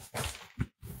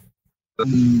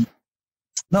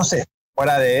no sé,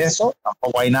 fuera de eso,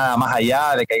 tampoco hay nada más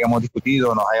allá de que hayamos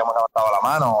discutido, nos hayamos levantado la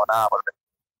mano o nada por el estilo.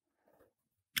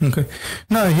 Okay.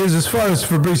 No, here's as far as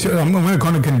Fabricio, I'm going to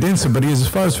kind of condense it, but here's as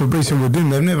far as Fabricio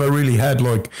Werdum, they've never really had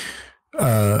like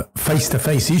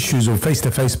face-to-face issues or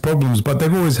face-to-face problems, but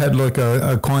they've always had like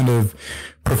a kind of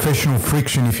professional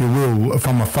friction, if you will,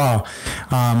 from afar.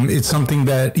 It's something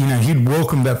that, you know, he'd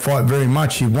welcome that fight very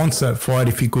much. He wants that fight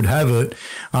if he could have it.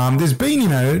 There's been, you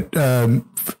know,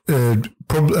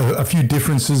 a few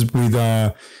differences with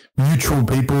mutual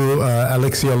people,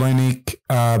 Alexei Olenek,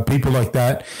 people like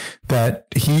that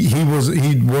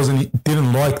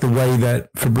didn't like the way that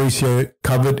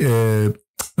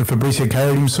Fabricio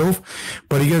carried himself,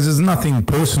 but he goes, there's nothing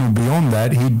personal beyond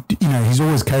that. He's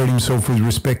always carried himself with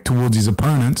respect towards his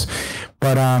opponents,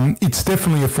 but it's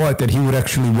definitely a fight that he would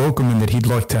actually welcome and that he'd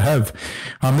like to have.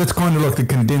 That's kind of like the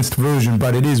condensed version,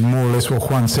 but it is more or less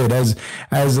what Juan said.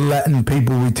 As Latin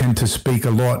people, we tend to speak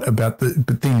a lot about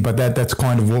the thing, but that's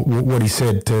kind of what he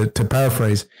said, to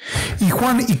paraphrase. Y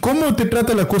Juan, ¿y cómo te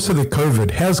trata la cosa de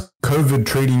COVID? How's COVID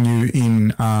treating you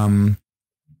in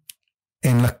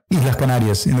las Islas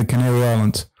Canarias, in the Canary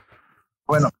Islands?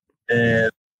 Bueno, en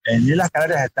Islas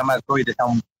Canarias el tema del COVID está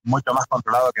mucho más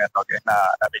controlado que lo que es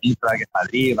la península, que es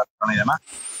Madrid, Barcelona y demás.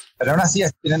 Pero aún así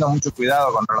estoy teniendo mucho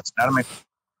cuidado con relacionarme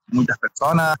con muchas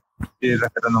personas, estoy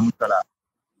respetando mucho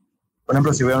Por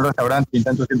ejemplo, si voy a un restaurante,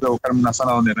 intento siempre buscarme una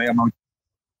zona donde no haya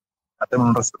hacerme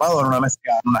un reservado, en una mesa,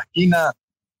 en una esquina.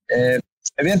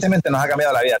 Evidentemente nos ha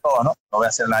cambiado la vida a todos, ¿no? No voy a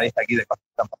hacer una lista aquí de cosas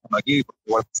que están pasando aquí, porque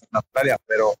igual pasa en Australia,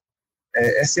 pero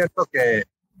es cierto que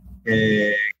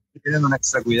estoy teniendo un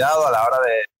extra cuidado a la hora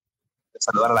de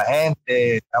saludar a la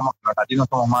gente. Digamos que los latinos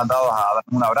somos más dados a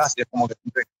darnos un abrazo y es como que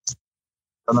siempre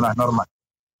dando las normas.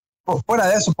 Pues fuera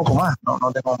de eso, un poco más,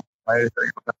 no tengo mayor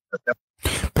cosas que hacer.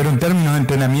 Pero en términos de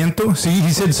entrenamiento, see,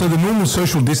 he said, so the normal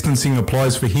social distancing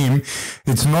applies for him.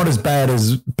 It's not as bad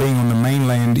as being on the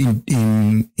mainland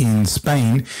in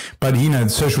Spain, but, you know,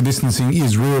 social distancing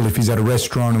is real if he's at a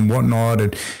restaurant and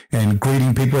whatnot and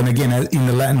greeting people. And again, in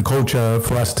the Latin culture,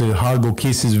 for us to hug or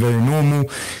kiss is very normal,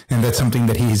 and that's something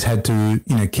that he's had to,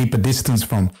 you know, keep a distance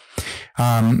from.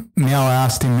 Now I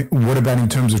asked him, what about in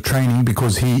terms of training,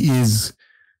 because he is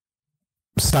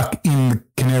stuck in the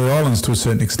Canary Islands to a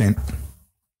certain extent.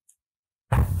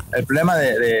 El problema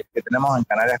que tenemos en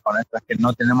Canarias con esto es que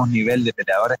no tenemos nivel de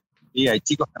peleadores. Sí, hay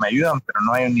chicos que me ayudan, pero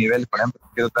no hay un nivel. Por ejemplo,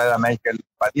 quiero traer a Michael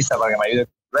Batista para que me ayude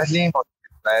con wrestling, o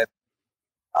quiero traer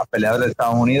a peleadores de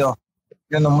Estados Unidos. Estoy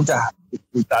teniendo muchas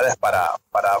dificultades para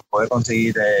poder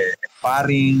conseguir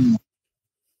sparring,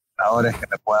 peleadores que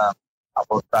me puedan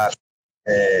aportar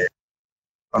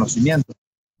conocimiento.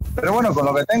 Pero bueno, con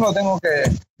lo que tengo que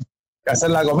hacer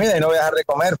la comida y no voy a dejar de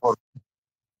comer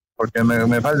porque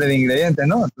me faltan ingredientes,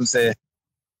 ¿no? Entonces,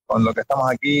 con lo que estamos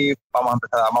aquí, vamos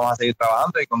a seguir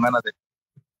trabajando y con ganas de...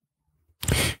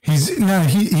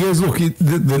 Look,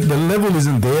 the level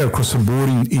isn't there across the board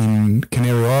in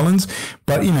Canary Islands,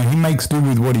 but, you know, he makes do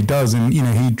with what he does, and, you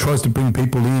know, he tries to bring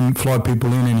people in, fly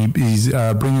people in, and he's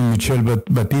bringing Michel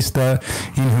Batista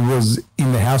in, who was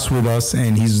in the house with us,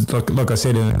 and he's, like I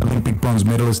said, an Olympic bronze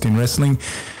medalist in wrestling,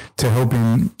 to help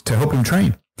him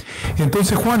train.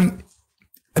 Entonces, Juan,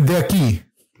 de aquí,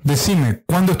 decime,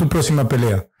 ¿cuándo es tu próxima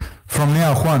pelea? From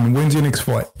now, Juan, when's your next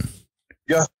fight?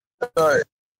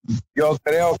 Yo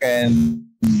creo que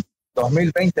en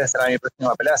 2020 será mi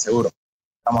próxima pelea, seguro.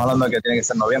 Estamos hablando de que tiene que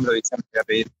ser noviembre o diciembre, voy a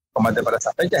pedir combate para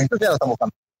esas fechas, entonces ya lo estamos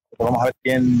buscando. Vamos a ver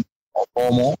quién o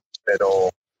cómo, pero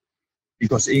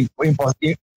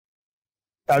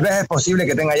tal vez es posible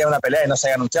que tenga ya una pelea y no se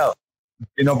haya anunciado.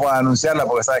 Y no pueda anunciarla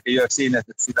porque sabes que UFC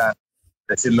necesitan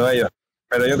decirlo ellos.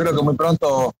 Pero yo creo que muy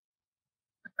pronto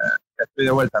estoy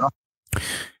de vuelta, ¿no?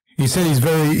 He said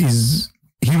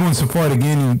he wants to fight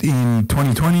again in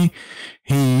 2020.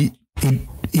 He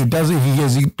does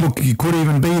it. Look, it could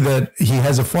even be that he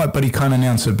has a fight, but he can't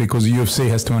announce it because the UFC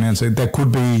has to announce it. That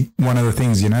could be one of the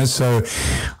things, you know. So,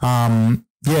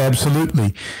 yeah,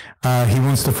 absolutely. He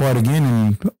wants to fight again,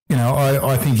 and, you know,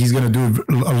 I think he's going to do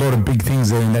a lot of big things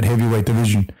there in that heavyweight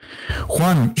division.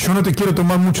 Juan, yo no te quiero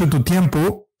tomar mucho tu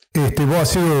tiempo. Vos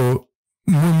has sido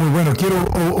muy bueno.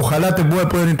 Ojalá te voy a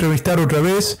poder entrevistar otra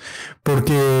vez,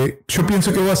 porque yo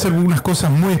pienso que va a hacer unas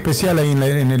cosas muy especiales ahí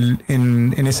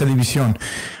en esa división.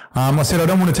 I said I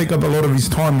don't want to take up a lot of his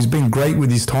time. He's been great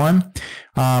with his time.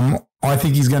 I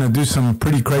think he's going to do some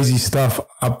pretty crazy stuff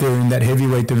up there in that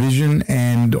heavyweight division,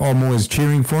 and I'm always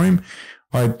cheering for him.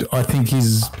 I think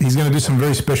he's going to do some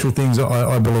very special things,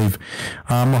 I believe.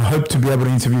 I hope to be able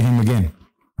to interview him again.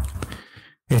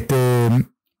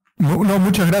 No,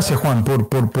 muchas gracias, Juan,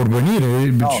 por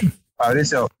venir. No,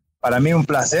 Fabricio, para mí un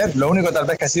placer. Lo único tal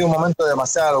vez que ha sido un momento de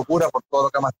demasiada locura por todo lo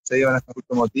que me ha sucedido en estos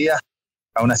últimos días.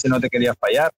 Aún así no te quería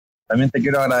fallar. También te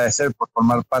quiero agradecer por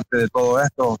formar parte de todo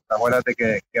esto. Acuérdate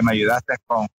que me ayudaste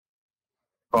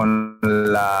con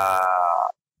las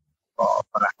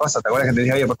cosas. ¿Te acuerdas que te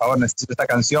dije, oye, por favor, necesito esta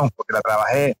canción? Porque la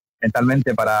trabajé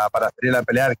mentalmente para salir a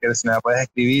pelear. Quiero si me la puedes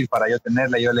escribir para yo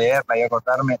tenerla, yo leerla y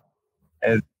acordarme.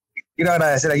 Quiero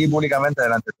agradecer aquí públicamente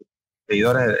delante de tus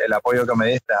seguidores el apoyo que me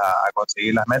diste a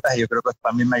conseguir las metas, y yo creo que esto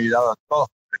también me ha ayudado a todos.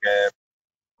 Porque,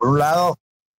 por un lado,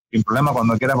 sin problema,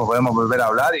 cuando quieras pues podemos volver a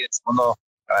hablar, y en segundo,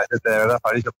 agradecerte de verdad,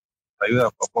 Fabricio, tu ayuda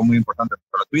fue muy importante,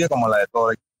 tanto la tuya como la de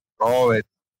todo Robert,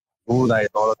 Buda y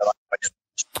todos los demás compañeros.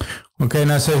 Okay,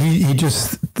 now so he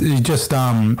just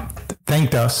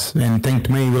thanked us and thanked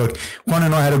me. Like, Juan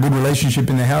and I had a good relationship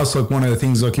in the house. Like, one of the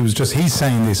things, like, he's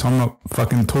saying this. I'm not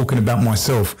fucking talking about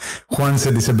myself. Juan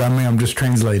said this about me. I'm just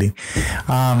translating.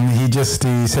 He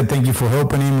said thank you for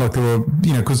helping him. Like, there were,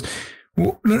 because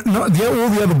all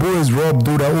the other boys, Rob,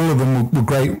 Duda, all of them were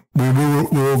great. We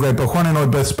were all great. But Juan and I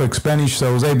both spoke Spanish, so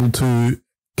I was able to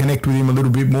connect with him a little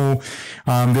bit more.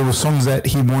 There were songs that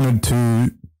he wanted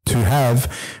to have,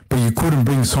 but you couldn't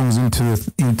bring songs into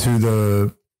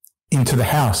the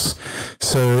house.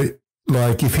 So,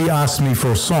 like, if he asked me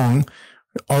for a song,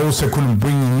 I also couldn't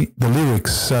bring in the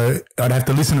lyrics. So I'd have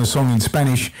to listen to a song in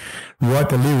Spanish, write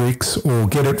the lyrics, or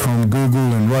get it from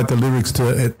Google and write the lyrics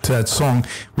to that song,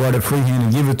 write it freehand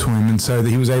and give it to him. And so that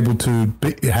he was able to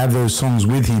have those songs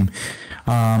with him.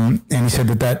 And he said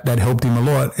that helped him a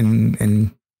lot.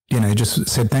 And just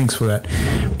said thanks for that.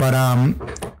 But,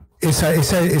 esa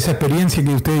experiencia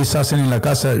que ustedes hacen en la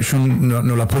casa, yo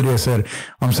no la podría hacer.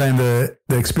 I'm saying the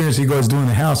experience you guys do in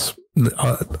the house,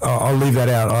 I'll leave that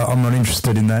out. I'm not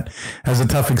interested in that. That's a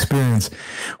tough experience.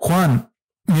 Juan,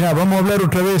 mira, vamos a hablar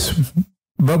otra vez.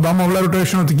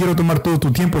 Yo no te quiero tomar todo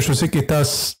tu tiempo. Yo sé que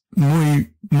estás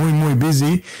muy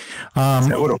busy.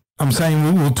 Seguro. I'm saying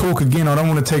we'll talk again. I don't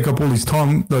want to take up all his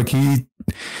time. The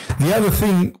other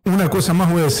thing, una cosa más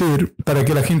voy a decir para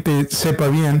que la gente sepa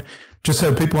bien, just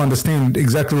so people understand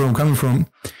exactly where I'm coming from.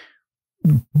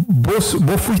 Vos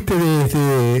fuiste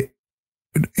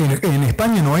en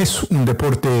España no es un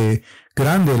deporte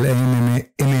grande el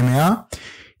MMA,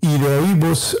 y de ahí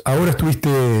vos ahora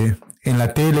estuviste en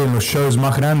la tele, en los shows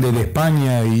más grandes de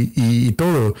España y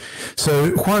todo.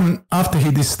 So Juan, after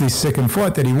this second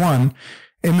fight that he won,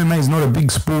 MMA is not a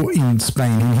big sport in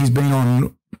Spain, and he's been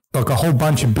on like a whole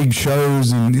bunch of big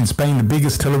shows in Spain, the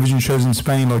biggest television shows in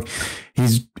Spain. Like,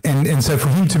 and so for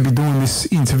him to be doing this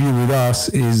interview with us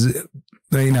is,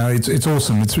 it's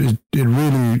awesome. I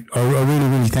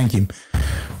really thank him.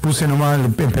 Puse nomás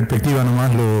en perspectiva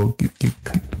nomás lo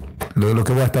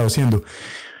que vos has estado haciendo.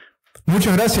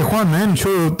 Muchas gracias, Juan, man.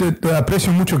 Yo te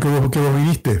aprecio mucho que vos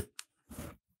viniste. De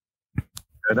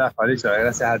verdad, Fabricio,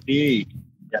 gracias a ti.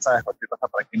 Ya sabes, cualquier cosa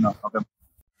por aquí nos vemos.